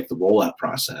sort of like the rollout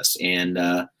process. And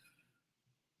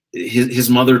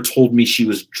his mother told me she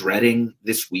was dreading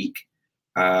this week.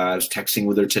 I was texting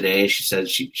with her today. She said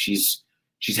she's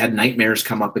had nightmares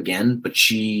come up again, but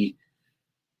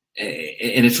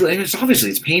it's obviously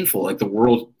it's painful. Like not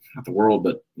the world,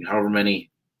 but however many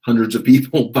hundreds of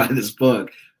people buy this book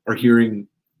are hearing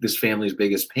this family's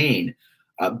biggest pain.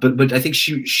 But I think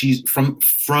she's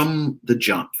from the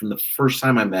jump, from the first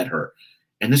time I met her,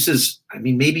 and this is, I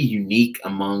mean, maybe unique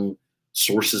among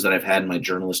sources that I've had in my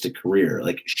journalistic career.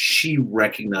 Like, she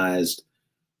recognized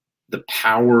the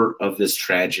power of this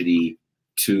tragedy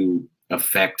to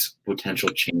affect potential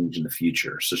change in the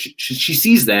future. So she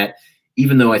sees that,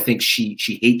 even though I think she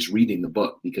hates reading the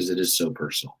book because it is so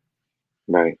personal.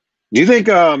 Right. Do you think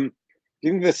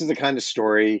this is the kind of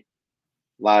story,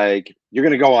 like, you're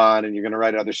going to go on and you're going to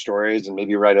write other stories and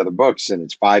maybe write other books, and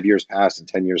it's 5 years pass and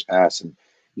 10 years pass, and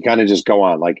you kind of just go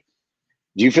on? Like,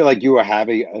 do you feel like you have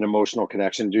an emotional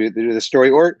connection to the story?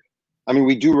 Or, I mean,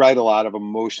 we do write a lot of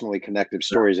emotionally connected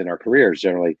stories in our careers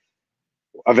generally.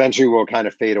 Eventually we'll kind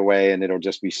of fade away, and it'll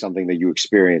just be something that you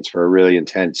experience for a really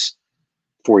intense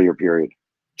 4-year period.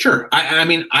 Sure. I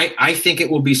mean, I think it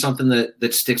will be something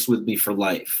that sticks with me for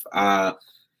life. I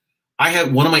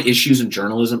have one of my issues in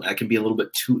journalism. I can be a little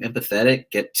bit too empathetic,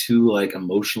 get too like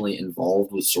emotionally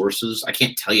involved with sources. I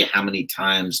can't tell you how many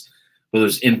times, whether it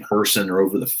was in person or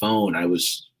over the phone, I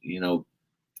was,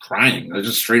 crying. I was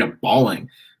just straight up bawling,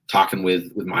 talking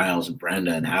with Miles and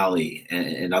Brenda and Allie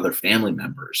and other family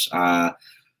members. I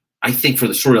think for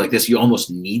the story like this, you almost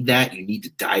need that. You need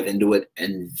to dive into it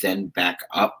and then back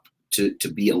up to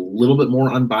be a little bit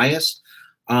more unbiased.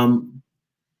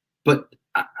 But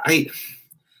I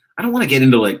don't want to get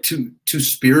into like too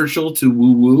spiritual, too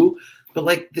woo woo, but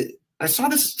like I saw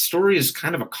this story as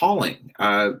kind of a calling,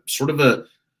 sort of a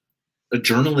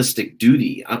journalistic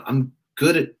duty. I'm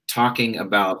good at talking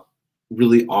about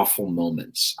really awful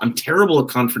moments. I'm terrible at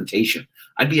confrontation.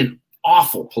 I'd be an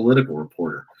awful political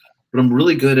reporter, but I'm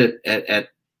really good at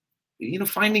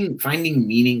finding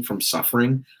meaning from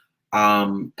suffering.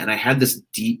 And I had this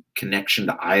deep connection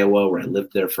to Iowa, where I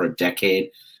lived there for a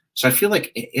decade. So I feel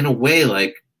like, in a way,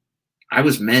 like, I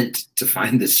was meant to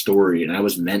find this story, and I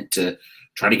was meant to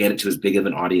try to get it to as big of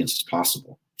an audience as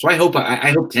possible. So I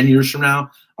hope 10 years from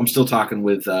now, I'm still talking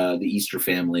with the Easter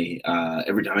family.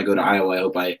 Every time I go to Iowa, I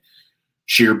hope I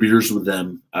share beers with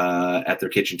them at their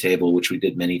kitchen table, which we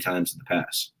did many times in the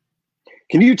past.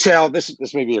 Can you tell,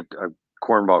 this may be a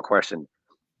cornball question.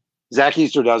 Zach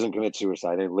Easter doesn't commit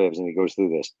suicide. He lives, and he goes through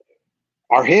this.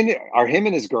 Are him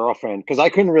and his girlfriend, because I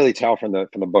couldn't really tell from the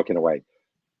book in a way,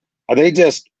 are they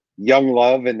just young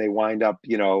love and they wind up,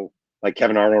 like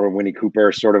Kevin Arnold or Winnie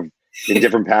Cooper, sort of in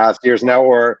different paths years now?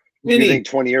 Or do you think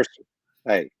 20 years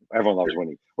Hey, everyone loves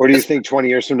winning. Or do you think 20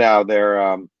 years from now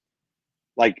they're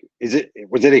like, was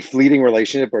it a fleeting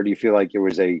relationship, or do you feel like it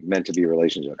was a meant to be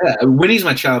relationship? Winnie's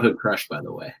my childhood crush, by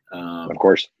the way. Of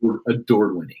course.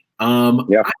 Adored Winnie.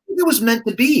 Yeah. I think it was meant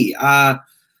to be.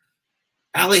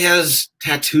 Allie has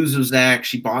tattoos of Zach.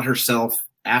 She bought herself,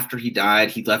 after he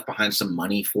died, he left behind some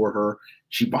money for her.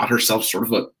 She bought herself sort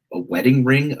of a wedding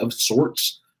ring of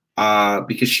sorts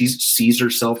because she sees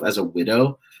herself as a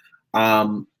widow.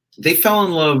 They fell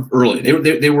in love early.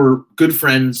 They were good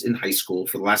friends in high school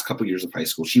for the last couple of years of high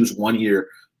school. She was 1 year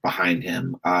behind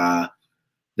him.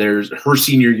 There's her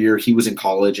senior year. He was in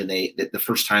college, and the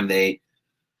first time they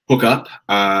hook up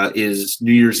is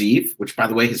New Year's Eve, which, by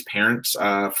the way, his parents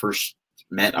first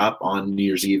met up on New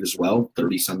Year's Eve as well,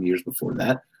 30-some years before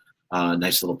that.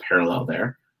 Nice little parallel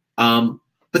there.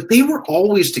 But they were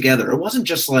always together. It wasn't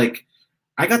just like,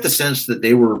 I got the sense that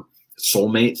they were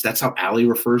soulmates. That's how Allie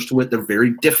refers to it. They're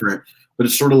very different, but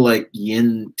it's sort of like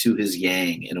yin to his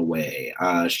yang in a way.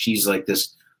 She's like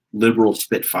this liberal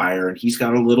spitfire, and he's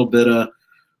got a little bit of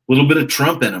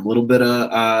Trump in him, a little bit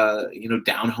of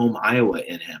down home Iowa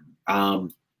in him.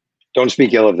 Don't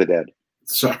speak ill of the dead.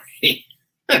 Sorry.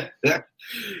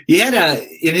 He had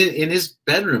in his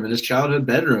bedroom, in his childhood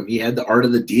bedroom, he had the Art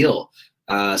of the Deal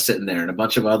sitting there, and a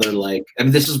bunch of other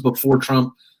this is before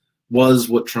Trump was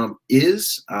what Trump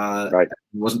is. Right.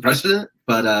 He wasn't president,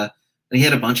 but he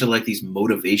had a bunch of these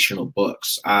motivational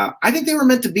books. I think they were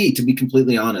meant to be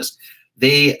completely honest.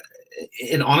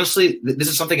 And honestly, this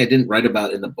is something I didn't write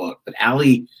about in the book, but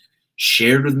Allie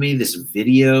shared with me this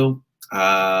video,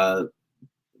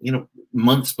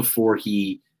 months before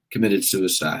he committed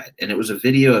suicide. And it was a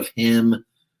video of him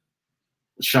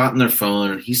shot in their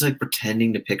phone, and he's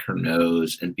pretending to pick her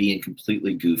nose and being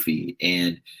completely goofy.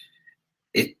 And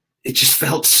it just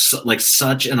felt like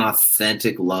such an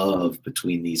authentic love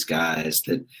between these guys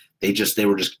that they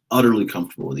were just utterly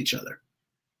comfortable with each other.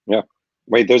 Yeah.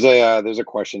 Wait, there's a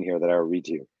question here that I'll read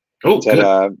to you. Oh, it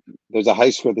said, there's a high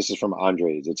school. This is from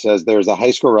Andres. It says, there's a high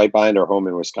school right behind our home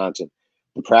in Wisconsin.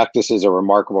 The practices are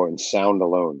remarkable in sound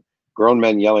alone. Grown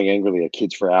men yelling angrily at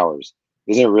kids for hours.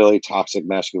 Isn't it really toxic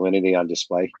masculinity on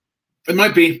display? It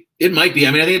might be. It might be.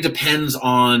 I mean, I think it depends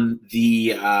on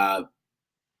the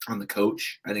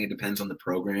coach. I think it depends on the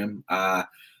program.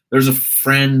 There's a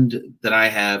friend that I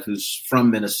have who's from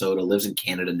Minnesota, lives in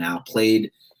Canada now,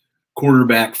 played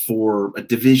quarterback for a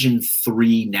Division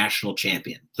III national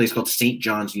champion, a place called St.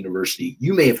 John's University.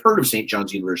 You may have heard of St.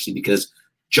 John's University because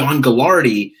John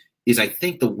Gallardi is, I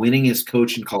think, the winningest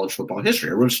coach in college football history.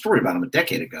 I wrote a story about him a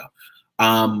decade ago.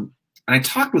 And I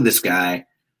talked with this guy.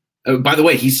 By the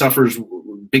way, he suffers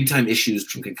big-time issues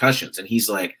from concussions, and he's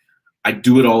like, I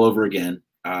do it all over again.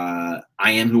 I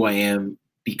am who I am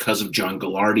because of John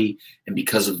Gallardi and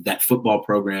because of that football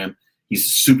program. He's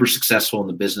super successful in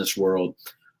the business world.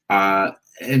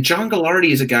 And John Gallardi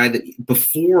is a guy that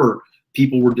before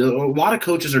people were doing, a lot of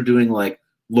coaches are doing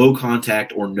low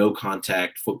contact or no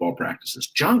contact football practices.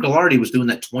 John Gallardi was doing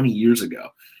that 20 years ago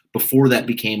before that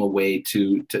became a way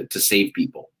to save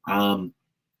people.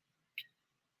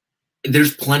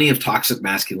 There's plenty of toxic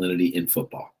masculinity in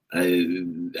football.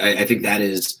 I think that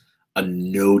is a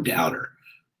no doubter.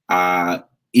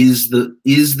 Is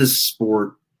the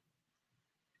sport,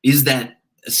 is that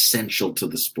essential to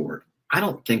the sport? I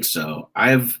don't think so.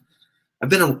 I've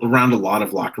been around a lot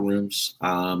of locker rooms,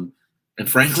 and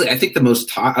frankly, I think the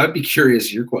most I'd be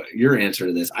curious your answer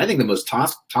to this. I think the most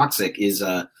toxic is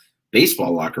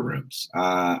baseball locker rooms.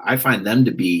 I find them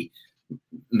to be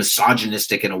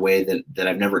misogynistic in a way that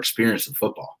I've never experienced in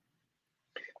football.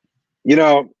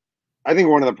 I think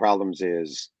one of the problems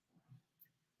is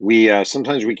we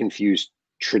sometimes we confuse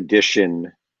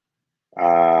tradition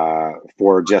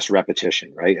for just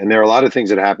repetition, right? And there are a lot of things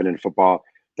that happen in football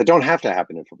that don't have to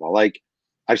happen in football.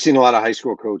 I've seen a lot of high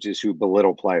school coaches who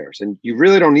belittle players, and you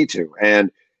really don't need to. And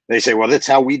they say, well, that's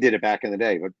how we did it back in the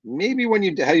day. But maybe how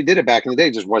you did it back in the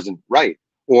day just wasn't right.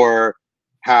 Or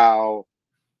how,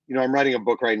 I'm writing a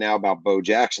book right now about Bo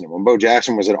Jackson. And when Bo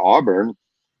Jackson was at Auburn,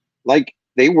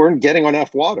 they weren't getting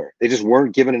enough water. They just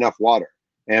weren't given enough water.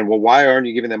 And well, why aren't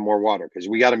you giving them more water? Because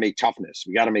we got to make toughness.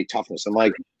 We got to make toughness. And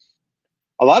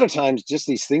a lot of times, just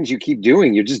these things you keep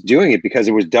doing, you're just doing it because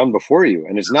it was done before you,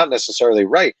 and it's not necessarily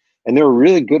right. And there are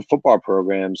really good football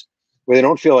programs where they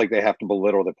don't feel like they have to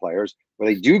belittle the players,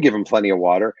 where they do give them plenty of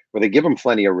water, where they give them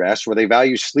plenty of rest, where they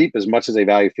value sleep as much as they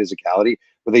value physicality,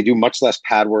 where they do much less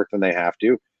pad work than they have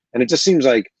to. And it just seems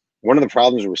like one of the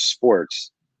problems with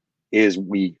sports is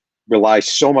we rely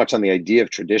so much on the idea of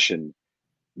tradition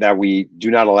that we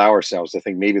do not allow ourselves to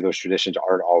think maybe those traditions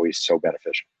aren't always so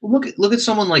beneficial. Well, look at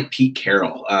someone like Pete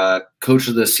Carroll, coach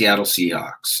of the Seattle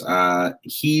Seahawks.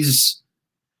 He's,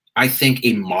 I think,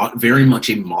 very much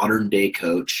a modern day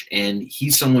coach, and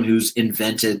he's someone who's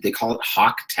invented, they call it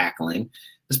hawk tackling.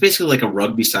 It's basically like a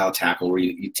rugby style tackle where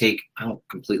you take, I don't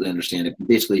completely understand it, you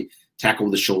basically tackle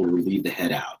with the shoulder, leave the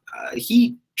head out.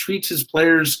 He treats his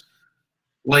players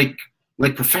like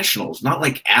professionals, not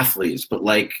like athletes, but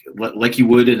like you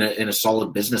would in a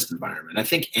solid business environment. I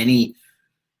think any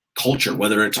culture,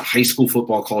 whether it's a high school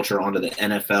football culture, onto the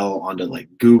NFL, onto like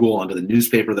Google, onto the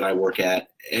newspaper that I work at,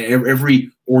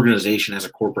 every organization has a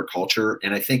corporate culture,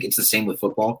 and I think it's the same with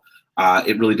football.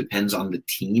 It really depends on the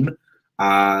team.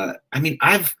 I mean,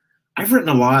 I've written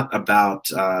a lot about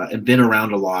and been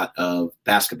around a lot of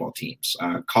basketball teams,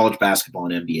 college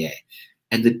basketball and NBA,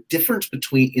 and the difference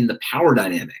in the power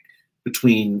dynamic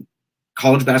between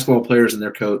college basketball players and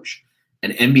their coach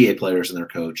and NBA players and their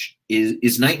coach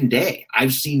is night and day.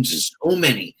 I've seen so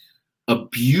many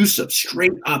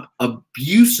straight up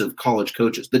abusive college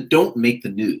coaches that don't make the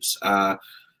news. That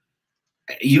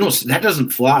doesn't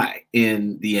fly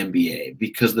in the NBA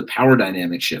because the power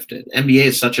dynamic shifted. NBA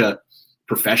is such a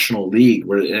professional league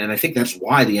and I think that's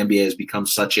why the NBA has become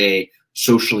such a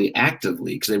socially active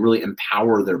league, because they really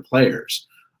empower their players.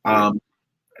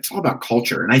 It's all about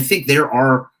culture. And I think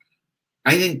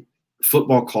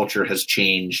football culture has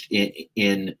changed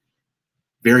in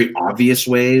very obvious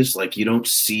ways. Like, you don't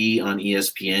see on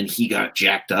ESPN, he got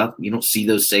jacked up. You don't see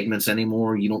those segments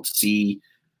anymore. You don't see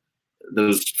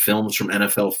those films from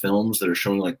NFL Films that are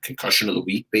showing like concussion of the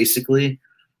week, basically.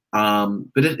 But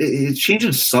it's changed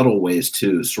in subtle ways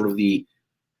too, sort of the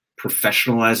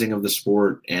professionalizing of the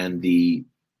sport and the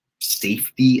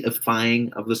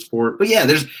safety-ifying of the sport. But yeah,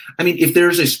 if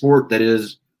there's a sport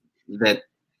that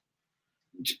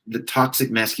the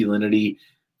toxic masculinity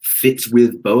fits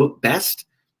with both best,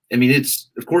 I mean,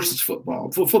 of course it's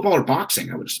football. Football or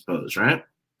boxing, I would suppose, right?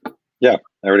 Yeah,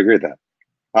 I would agree with that.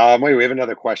 Wait, we have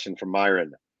another question from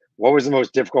Myron. What was the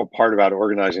most difficult part about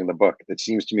organizing the book? That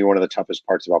seems to me one of the toughest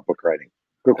parts about book writing.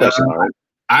 Good question, Myron.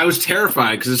 I was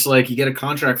terrified because it's like you get a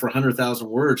contract for 100,000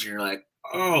 words and you're like,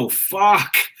 oh,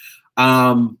 fuck.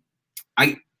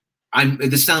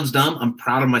 This sounds dumb. I'm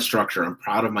proud of my structure. I'm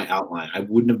proud of my outline. I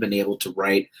wouldn't have been able to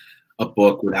write a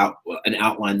book without an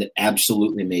outline that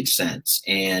absolutely made sense.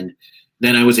 And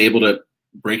then I was able to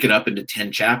break it up into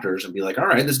 10 chapters and be like, all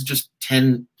right, this is just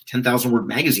 10,000 word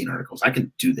magazine articles. I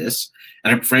can do this.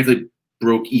 And I frankly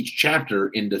broke each chapter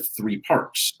into 3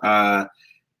 parts.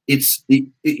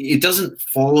 It doesn't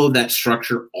follow that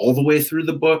structure all the way through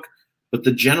the book, but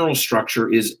the general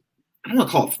structure is, I don't want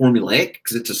to call it formulaic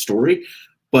because it's a story,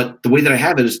 but the way that I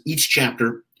have it is each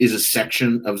chapter is a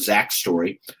section of Zach's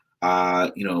story.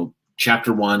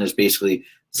 Chapter 1 is basically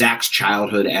Zach's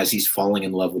childhood as he's falling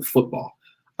in love with football.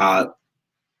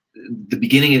 The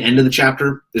beginning and end of the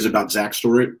chapter is about Zach's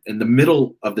story, and the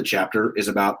middle of the chapter is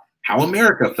about how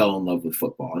America fell in love with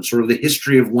football and sort of the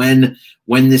history of when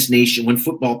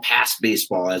football passed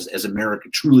baseball as America,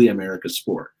 truly America's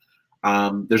sport.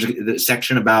 There's a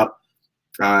section about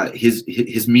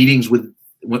his meetings with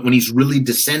when he's really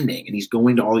descending and he's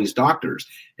going to all these doctors.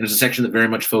 And there's a section that very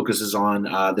much focuses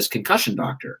on this concussion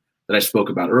doctor that I spoke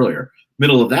about earlier.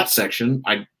 Middle of that section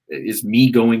is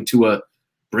me going to a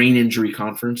brain injury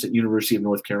conference at University of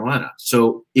North Carolina.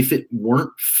 So if it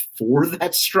weren't for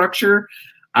that structure,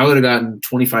 I would have gotten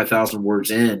 25,000 words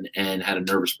in and had a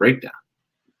nervous breakdown.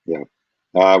 Yeah.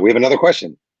 We have another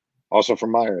question, also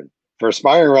from Myron. For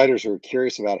aspiring writers who are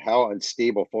curious about how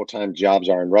unstable full-time jobs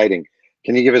are in writing,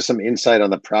 can you give us some insight on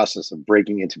the process of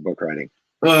breaking into book writing?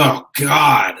 Oh,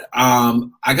 God.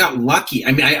 I got lucky.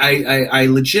 I mean, I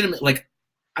legitimately,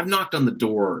 I've knocked on the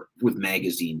door with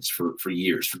magazines for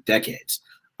years, for decades.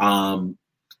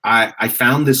 I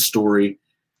found this story,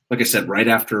 like I said, right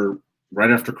after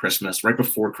Christmas, right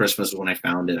before Christmas is when I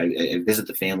found it. I visit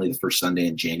the family the first Sunday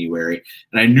in January,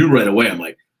 and I knew right away, I'm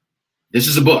like, this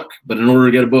is a book, but in order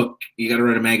to get a book, you got to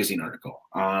write a magazine article.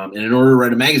 And in order to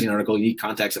write a magazine article, you need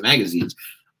contacts at magazines.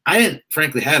 I didn't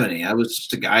frankly have any. I was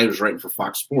just a guy who was writing for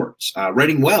Fox Sports,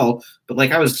 writing well, but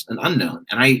I was an unknown.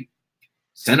 And I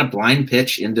sent a blind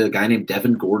pitch into a guy named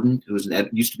Devin Gordon, who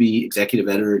used to be executive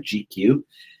editor at GQ.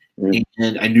 Mm.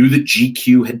 And I knew that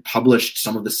GQ had published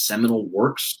some of the seminal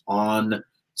works on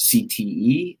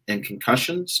CTE and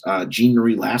concussions. Jean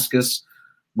Marie Laskus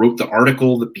wrote the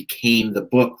article that became the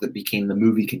book that became the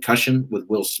movie Concussion with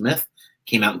Will Smith.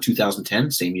 Came out in 2010,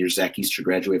 same year Zach Easter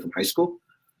graduated from high school.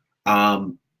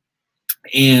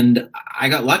 And I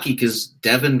got lucky because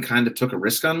Devin kind of took a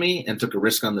risk on me and took a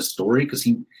risk on the story because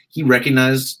he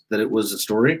recognized that it was a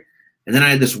story. And then I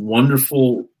had this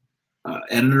wonderful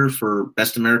editor for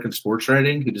Best American Sports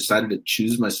Writing who decided to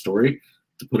choose my story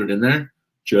to put it in there.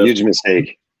 Jeff, Huge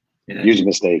mistake. yeah, Huge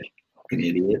mistake. An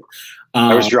idiot.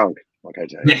 I was drunk. Like I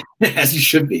tell you. Yeah, as you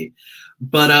should be.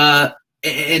 But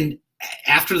and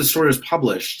after the story was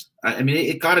published, I mean,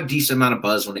 it got a decent amount of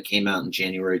buzz when it came out in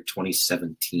January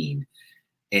 2017,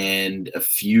 and a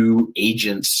few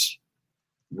agents,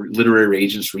 literary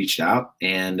agents, reached out,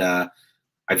 and I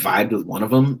vibed with one of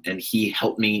them, and he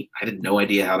helped me. I had no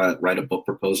idea how to write a book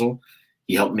proposal.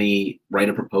 He helped me write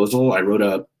a proposal. I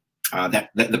wrote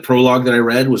the prologue that I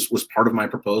read was part of my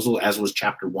proposal, as was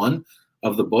chapter 1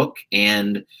 of the book,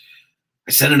 and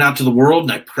I sent it out to the world,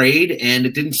 and I prayed, and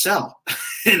it didn't sell.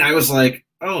 And I was like,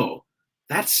 oh,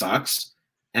 that sucks.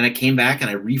 And I came back and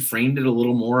I reframed it a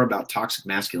little more about toxic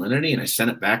masculinity, and I sent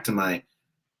it back to my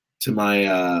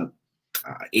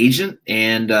agent,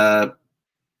 and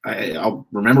I'll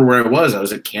remember where I was. I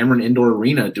was at Cameron Indoor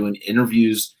Arena doing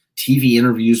interviews, TV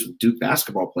interviews with Duke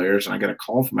basketball players, and I got a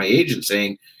call from my agent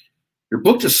saying, your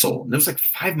book just sold. And it was like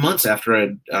 5 months after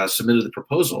I submitted the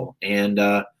proposal. And,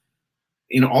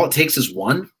 all it takes is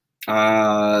one.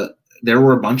 There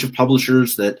were a bunch of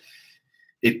publishers that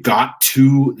it got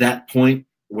to that point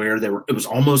where it was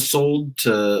almost sold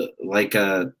to like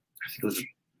I think it was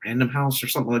Random House or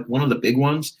something, like one of the big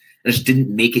ones. And it just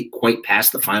didn't make it quite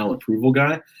past the final approval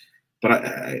guy. But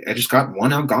I just got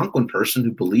one Algonquin person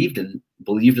who believed in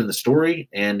the story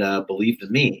and believed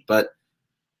in me. But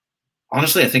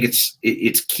honestly, I think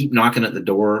it's keep knocking at the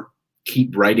door,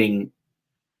 keep writing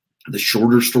the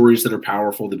shorter stories that are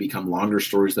powerful that become longer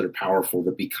stories that are powerful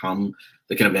that can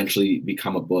eventually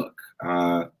become a book.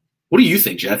 What do you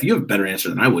think, Jeff? You have a better answer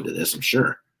than I would to this, I'm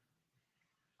sure.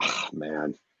 Oh,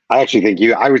 man, I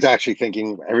was actually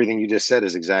thinking everything you just said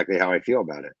is exactly how I feel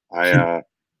about it. I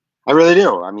really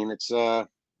do. I mean, it's I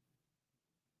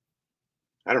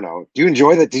don't know. Do you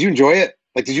enjoy that? Did you enjoy it?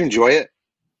 Like, did you enjoy it?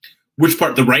 Which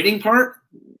part? The writing part?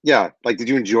 Yeah. Like, did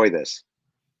you enjoy this?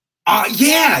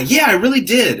 Yeah, I really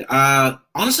did.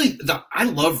 Honestly, I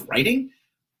love writing.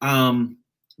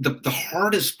 The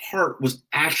hardest part was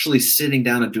actually sitting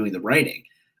down and doing the writing,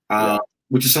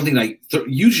 which is something I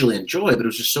usually enjoy, but it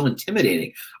was just so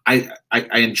intimidating. I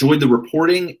enjoyed the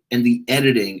reporting and the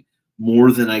editing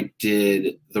more than I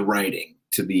did the writing,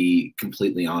 to be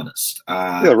completely honest.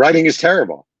 The writing is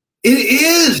terrible. It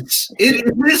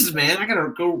is, man. I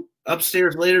gotta go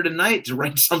upstairs later tonight to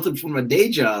write something for my day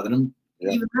job, and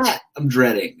even that I'm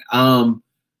dreading.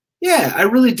 Yeah, I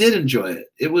really did enjoy it.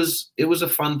 It was a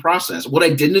fun process. What I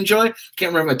didn't enjoy, I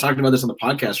can't remember if I talked about this on the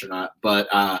podcast or not, but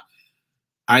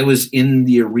I was in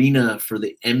the arena for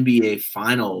the NBA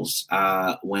Finals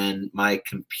when my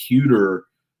computer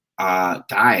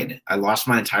died. I lost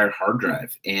my entire hard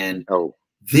drive, and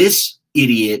this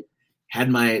idiot had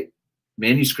my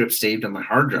manuscript saved on my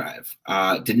hard drive.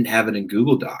 Didn't have it in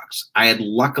Google Docs. I had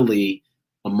luckily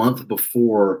a month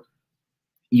before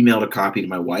emailed a copy to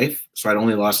my wife, so I'd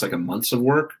only lost like a month's of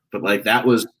work. But like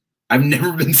I've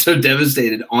never been so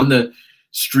devastated on the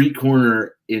street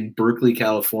corner in Berkeley,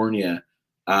 California,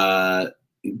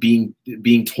 being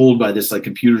told by this like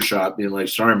computer shop, being like,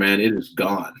 sorry, man, it is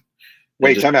gone.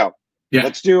 Wait, time out. Yeah.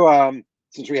 Let's do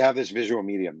since we have this visual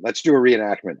medium, let's do a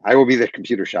reenactment. I will be the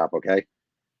computer shop, okay?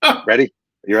 Ready?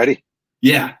 Are you ready?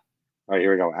 Yeah. All right,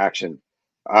 here we go. Action.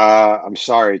 I'm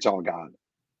sorry, it's all gone.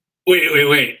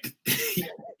 Wait.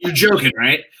 You're joking,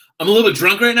 right? I'm a little bit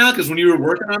drunk right now because when you were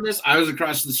working on this, I was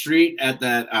across the street at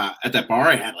that bar.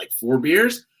 I had like 4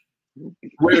 beers.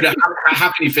 Wait,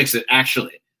 how can you fix it,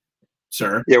 actually,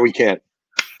 sir? Yeah, we can't.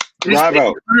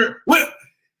 Bravo. What?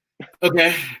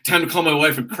 Okay, time to call my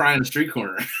wife and cry on the street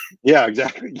corner. Yeah,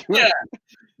 exactly. Yeah,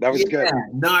 that was good.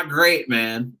 Not great,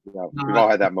 man. Yeah, we've all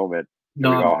had that moment.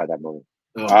 We've all had that moment.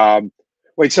 Oh.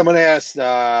 Wait, someone asked,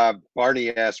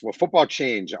 Barney asked, will football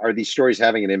change? Are these stories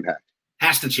having an impact?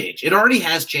 Has to change. It already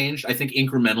has changed, I think,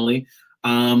 incrementally.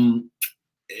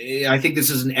 I think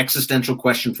this is an existential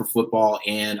question for football,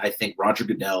 and I think Roger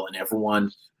Goodell and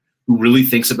everyone who really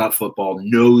thinks about football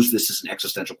knows this is an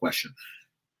existential question.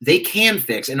 They can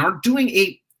fix and are doing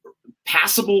a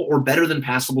passable or better than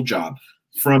passable job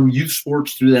from youth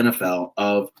sports through the NFL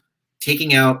of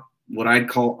taking out what I'd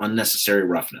call unnecessary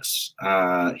roughness,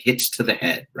 hits to the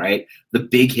head, right? The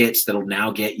big hits that'll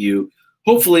now get you,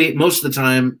 hopefully, most of the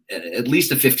time, at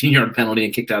least a 15-yard penalty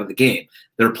and kicked out of the game.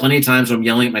 There are plenty of times I'm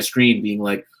yelling at my screen being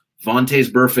like, Vontaze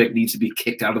Burfict needs to be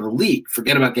kicked out of the league.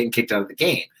 Forget about getting kicked out of the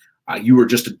game. You are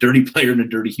just a dirty player and a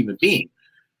dirty human being.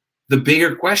 The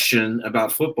bigger question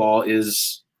about football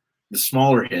is the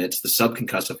smaller hits, the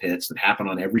subconcussive hits that happen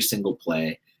on every single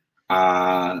play.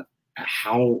 How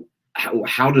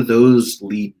how do those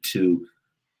lead to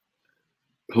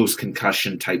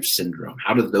post-concussion type syndrome?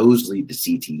 How do those lead to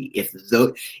CTE?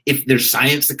 If there's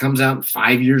science that comes out in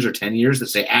 5 years or 10 years that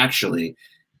say actually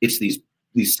it's these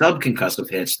subconcussive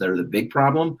hits that are the big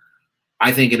problem,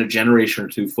 I think in a generation or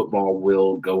two football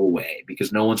will go away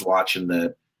because no one's watching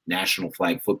the National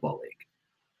Flag Football League.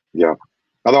 Yeah.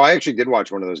 Although I actually did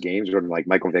watch one of those games when like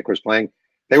Michael Vick was playing.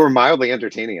 They were mildly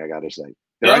entertaining, I gotta say.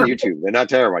 They're on YouTube. They're not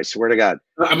terrible. I swear to God.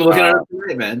 I'm looking at it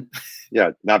tonight, man.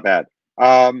 Yeah, not bad.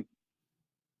 All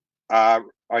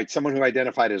right, someone who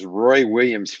identified as Roy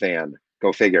Williams fan.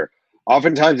 Go figure.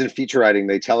 Oftentimes in feature writing,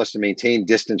 they tell us to maintain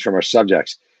distance from our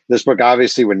subjects. This book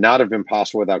obviously would not have been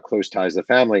possible without close ties to the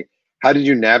family. How did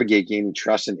you navigate gaining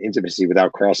trust and intimacy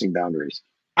without crossing boundaries?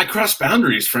 I cross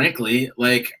boundaries, frankly.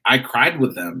 Like, I cried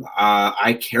with them.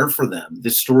 I care for them.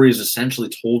 This story is essentially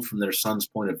told from their son's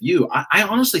point of view. I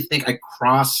honestly think I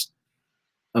cross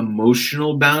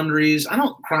emotional boundaries. I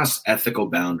don't cross ethical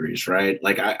boundaries, right?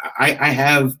 Like, I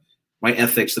have my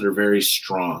ethics that are very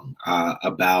strong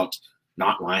about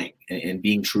not lying and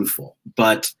being truthful.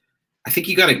 But I think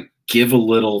you got to give a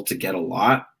little to get a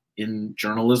lot in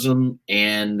journalism.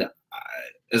 And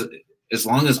as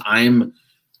long as I'm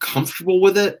comfortable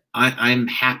with it, I'm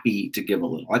happy to give a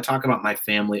little. I talk about my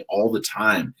family all the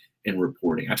time in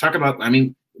reporting. I talk about,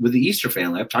 with the Easter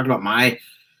family, I've talked about my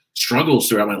struggles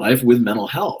throughout my life with mental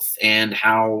health and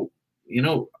how,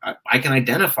 I can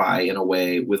identify in a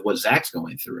way with what Zach's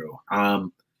going through.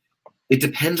 It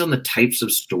depends on the types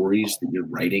of stories that you're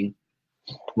writing.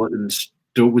 But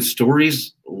with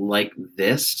stories like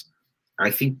this,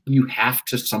 I think you have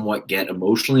to somewhat get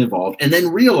emotionally involved and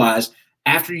then realize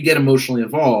after you get emotionally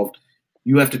involved,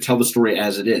 you have to tell the story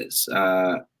as it is.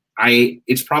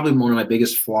 It's probably one of my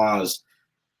biggest flaws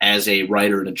as a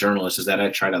writer and a journalist is that I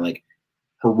try to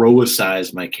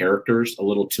heroicize my characters a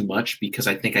little too much because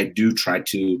I think I do try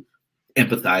to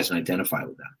empathize and identify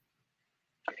with them.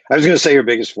 I was going to say your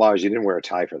biggest flaw is you didn't wear a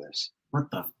tie for this. What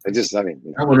the?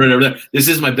 I went right over there. This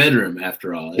is my bedroom,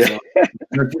 after all. Yeah.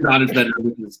 Not his bedroom,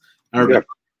 which is our yeah.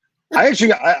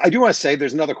 bedroom. I do want to say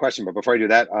there's another question, but before I do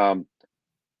that,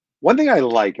 one thing I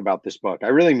like about this book, I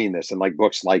really mean this, and like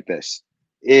books like this,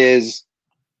 is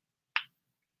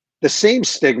the same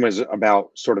stigmas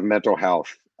about sort of mental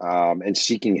health and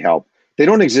seeking help. They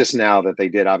don't exist now that they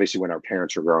did, obviously, when our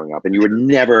parents were growing up. And you would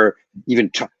never even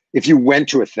talk. If you went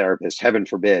to a therapist, heaven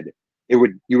forbid, you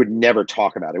would never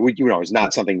talk about it. It's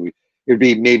not something it would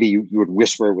be. Maybe you would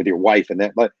whisper it with your wife,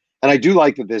 and I do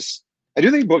like that I do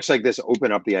think books like this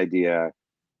open up the idea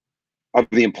of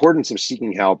the importance of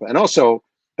seeking help, and also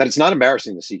that it's not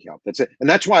embarrassing to seek help. That's it, and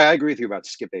that's why I agree with you about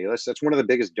Skip Bayless. That's one of the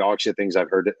biggest dog shit things I've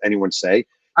heard anyone say.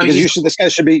 Because this guy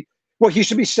should be. Well, he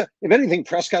should be. If anything,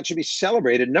 Prescott should be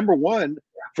celebrated. Number one,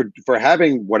 for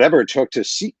having whatever it took to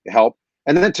seek help,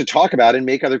 and then to talk about it and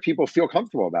make other people feel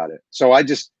comfortable about it. So I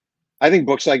think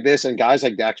books like this and guys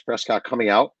like Dak Prescott coming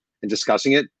out and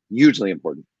discussing it, hugely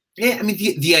important. Yeah,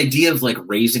 the idea of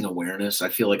raising awareness, I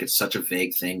feel like it's such a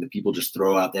vague thing that people just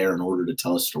throw out there in order to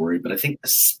tell a story. But I think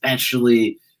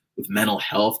especially with mental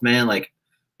health, man,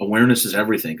 awareness is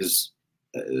everything. Because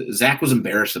Zach was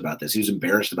embarrassed about this. He was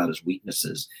embarrassed about his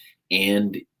weaknesses.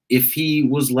 And if he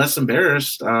was less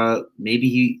embarrassed,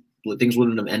 maybe things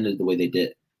wouldn't have ended the way they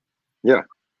did. Yeah.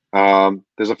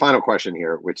 There's a final question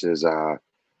here, which is,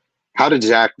 how did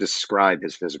Zach describe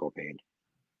his physical pain?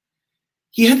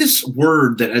 He had this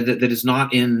word that is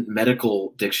not in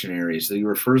medical dictionaries that he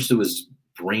refers to as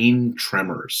brain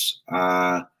tremors.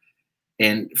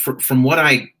 And from what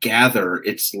I gather,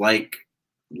 it's like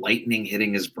lightning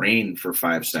hitting his brain for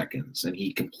 5 seconds, and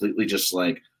he completely just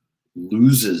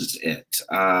loses it.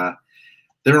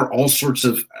 There are all sorts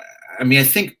of, I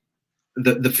think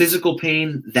the physical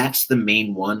pain, that's the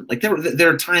main one. There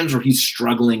are times where he's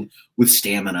struggling with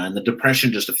stamina, and the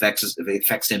depression just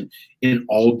affects him in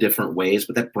all different ways.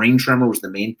 But that brain tremor was the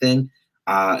main thing.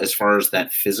 As far as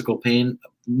that physical pain,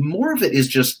 more of it is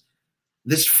just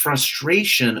this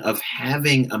frustration of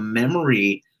having a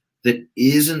memory that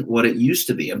isn't what it used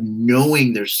to be, of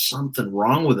knowing there's something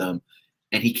wrong with him,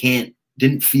 and he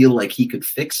didn't feel like he could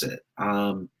fix it.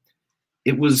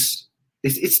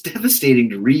 It's devastating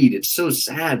to read. It's so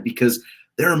sad because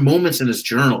there are moments in his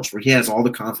journals where he has all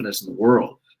the confidence in the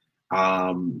world.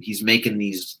 He's making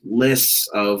these lists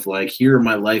of here are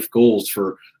my life goals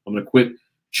for, I'm going to quit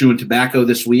chewing tobacco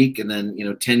this week. And then,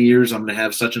 10 years, I'm going to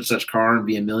have such and such car and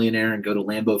be a millionaire and go to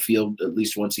Lambeau Field at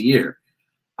least once a year.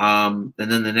 And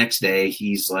then the next day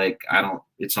he's like,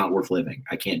 it's not worth living.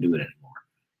 I can't do it anymore.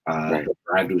 Right. He'll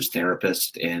drive to his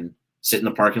therapist and sit in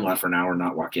the parking lot for an hour and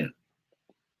not walk in.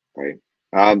 Right.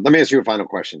 Let me ask you a final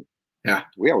question. Yeah.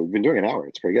 We've been doing an hour.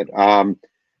 It's pretty good.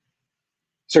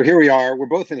 So here we are. We're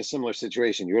both in a similar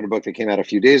situation. You wrote a book that came out a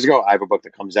few days ago. I have a book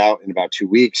that comes out in about 2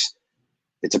 weeks.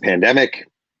 It's a pandemic.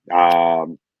 How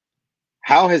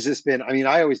has this been? I mean,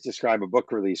 I always describe a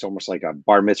book release almost like a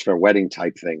bar mitzvah wedding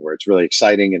type thing, where it's really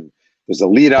exciting and there's a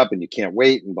lead up and you can't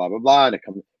wait and blah, blah, blah. And it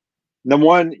comes. Number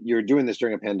one, you're doing this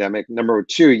during a pandemic. Number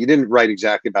two, you didn't write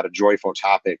exactly about a joyful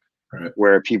topic, right,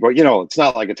 where people, it's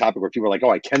not like a topic where people are like, oh,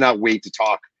 I cannot wait to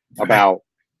talk about.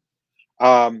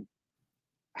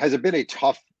 Has it been a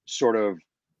tough sort of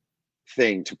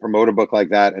thing to promote a book like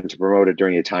that and to promote it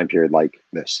during a time period like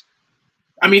this?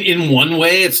 I mean, in one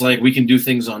way, it's like we can do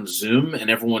things on Zoom and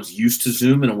everyone's used to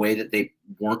Zoom in a way that they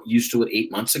weren't used to it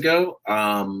 8 months ago.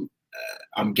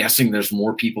 I'm guessing there's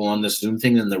more people on this Zoom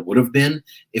thing than there would have been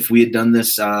if we had done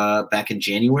this back in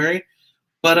January.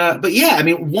 But yeah, I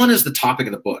mean, one is the topic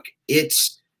of the book.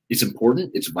 It's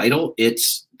important. It's vital.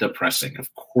 It's depressing.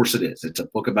 Of course it is. It's a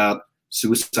book about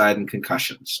suicide and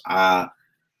concussions.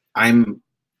 I'm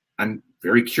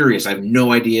very curious. I have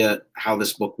no idea how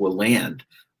this book will land.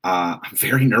 I'm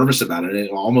very nervous about it,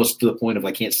 almost to the point of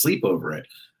I can't sleep over it.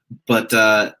 But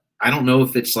I don't know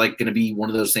if it's like going to be one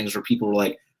of those things where people are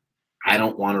like, I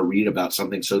don't want to read about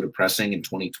something so depressing in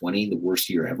 2020, the worst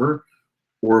year ever,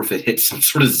 or if it hits some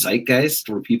sort of zeitgeist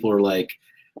where people are like,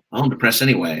 I'm depressed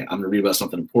anyway, I'm going to read about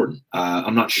something important.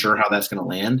 I'm not sure how that's going to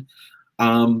land.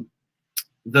 I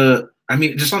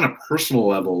mean, just on a personal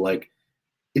level, like,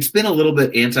 it's been a little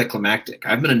bit anticlimactic.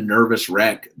 I've been a nervous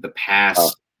wreck the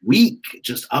past week,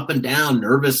 just up and down,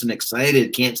 nervous and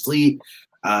excited, can't sleep,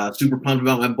 super pumped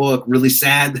about my book, really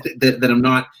sad that I'm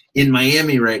not in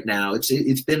Miami right now.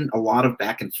 It's been a lot of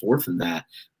back and forth in that.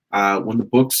 When the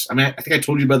books, I mean, I think I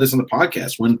told you about this on the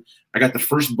podcast, when I got the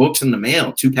first books in the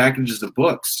mail, 2 packages of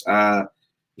books, it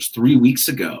was 3 weeks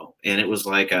ago, and it was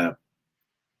like a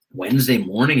Wednesday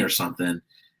morning or something.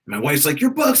 My wife's like,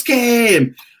 your books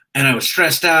came. And I was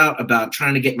stressed out about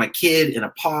trying to get my kid in a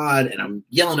pod, and I'm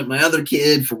yelling at my other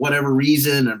kid for whatever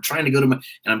reason. I'm trying to go to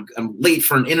and I'm late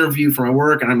for an interview for my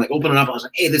work, and I'm like, open it up. I was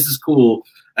like, hey, this is cool.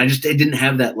 I didn't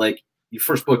have that, like, your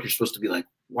first book, you're supposed to be like,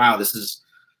 wow, this is,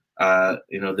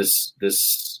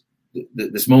 this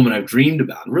moment I've dreamed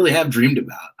about, and really have dreamed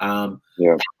about.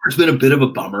 It's been a bit of a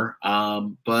bummer.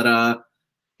 But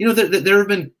there have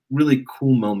been really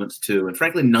cool moments too. And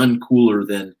frankly, none cooler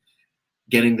than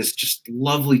getting this just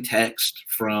lovely text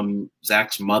from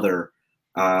Zach's mother.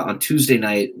 On Tuesday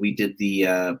night, we did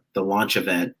the launch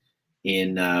event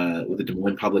with the Des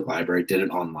Moines Public Library, did it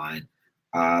online.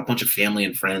 A bunch of family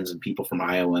and friends and people from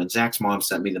Iowa. And Zach's mom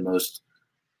sent me the most,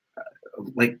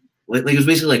 like it was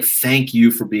basically like, thank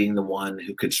you for being the one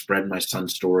who could spread my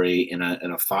son's story in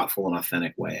a thoughtful and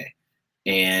authentic way.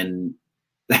 And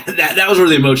that was where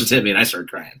the emotions hit me, and I started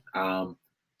crying.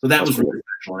 So that was really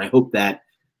special, and I hope that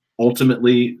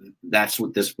ultimately that's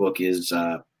what this book is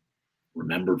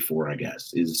remembered for, I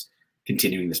guess, is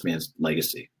continuing this man's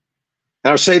legacy.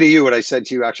 And I'll say to you what I said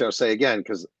to you, actually I'll say again,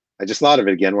 because I just thought of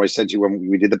it again, what I said to you when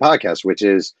we did the podcast, which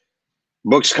is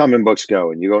books come and books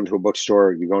go. And you go into a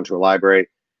bookstore, you go into a library,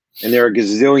 and there are a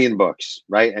gazillion books,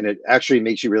 right? And it actually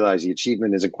makes you realize the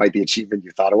achievement isn't quite the achievement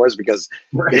you thought it was, because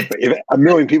if a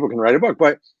million people can write a book.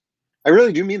 But I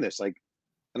really do mean this. Like,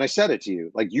 and I said it to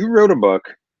you, like, you wrote a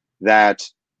book that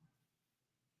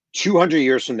 200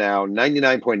 years from now,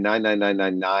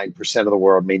 99.99999% of the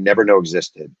world may never know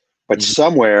existed. But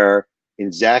somewhere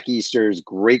in Zach Easter's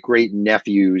great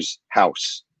nephew's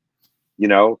house,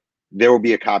 there will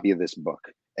be a copy of this book.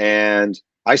 And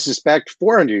I suspect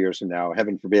 400 years from now,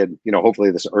 heaven forbid,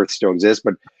 hopefully this earth still exists,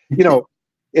 but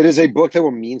it is a book that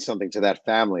will mean something to that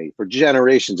family for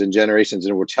generations and generations,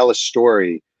 and it will tell a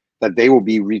story that they will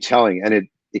be retelling, and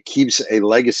it keeps a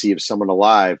legacy of someone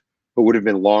alive who would have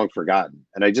been long forgotten.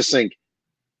 And I just think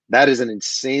that is an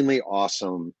insanely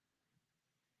awesome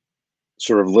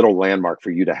sort of little landmark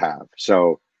for you to have.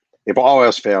 So if all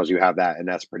else fails, you have that, and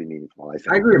that's pretty meaningful, I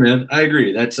think. I agree, man. I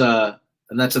agree. That's a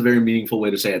very meaningful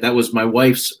way to say it. That was my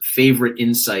wife's favorite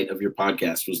insight of your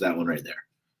podcast, was that one right there.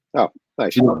 Oh,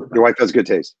 nice. Your wife has good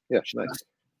taste. Yeah, nice.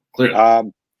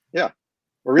 Clearly. Yeah.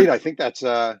 Well, Reid, I think that's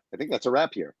a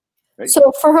wrap here. Right?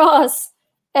 So for us,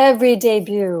 every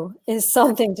debut is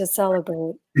something to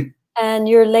celebrate. And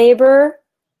your labor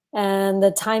and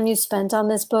the time you spent on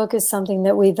this book is something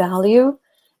that we value.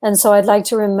 And so I'd like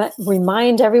to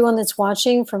remind everyone that's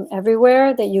watching from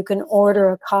everywhere that you can order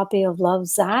a copy of Love,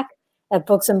 Zach at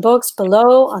Books and Books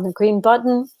below on the green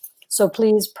button. So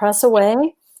please press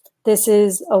away. This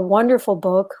is a wonderful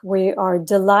book. We are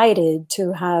delighted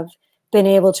to have been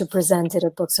able to present it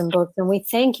at Books and Books. And we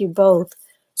thank you both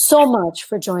so much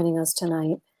for joining us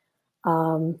tonight.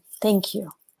 Thank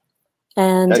you.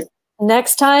 And Okay.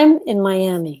 next time in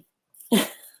Miami.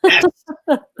 Yes.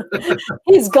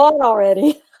 He's gone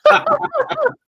already.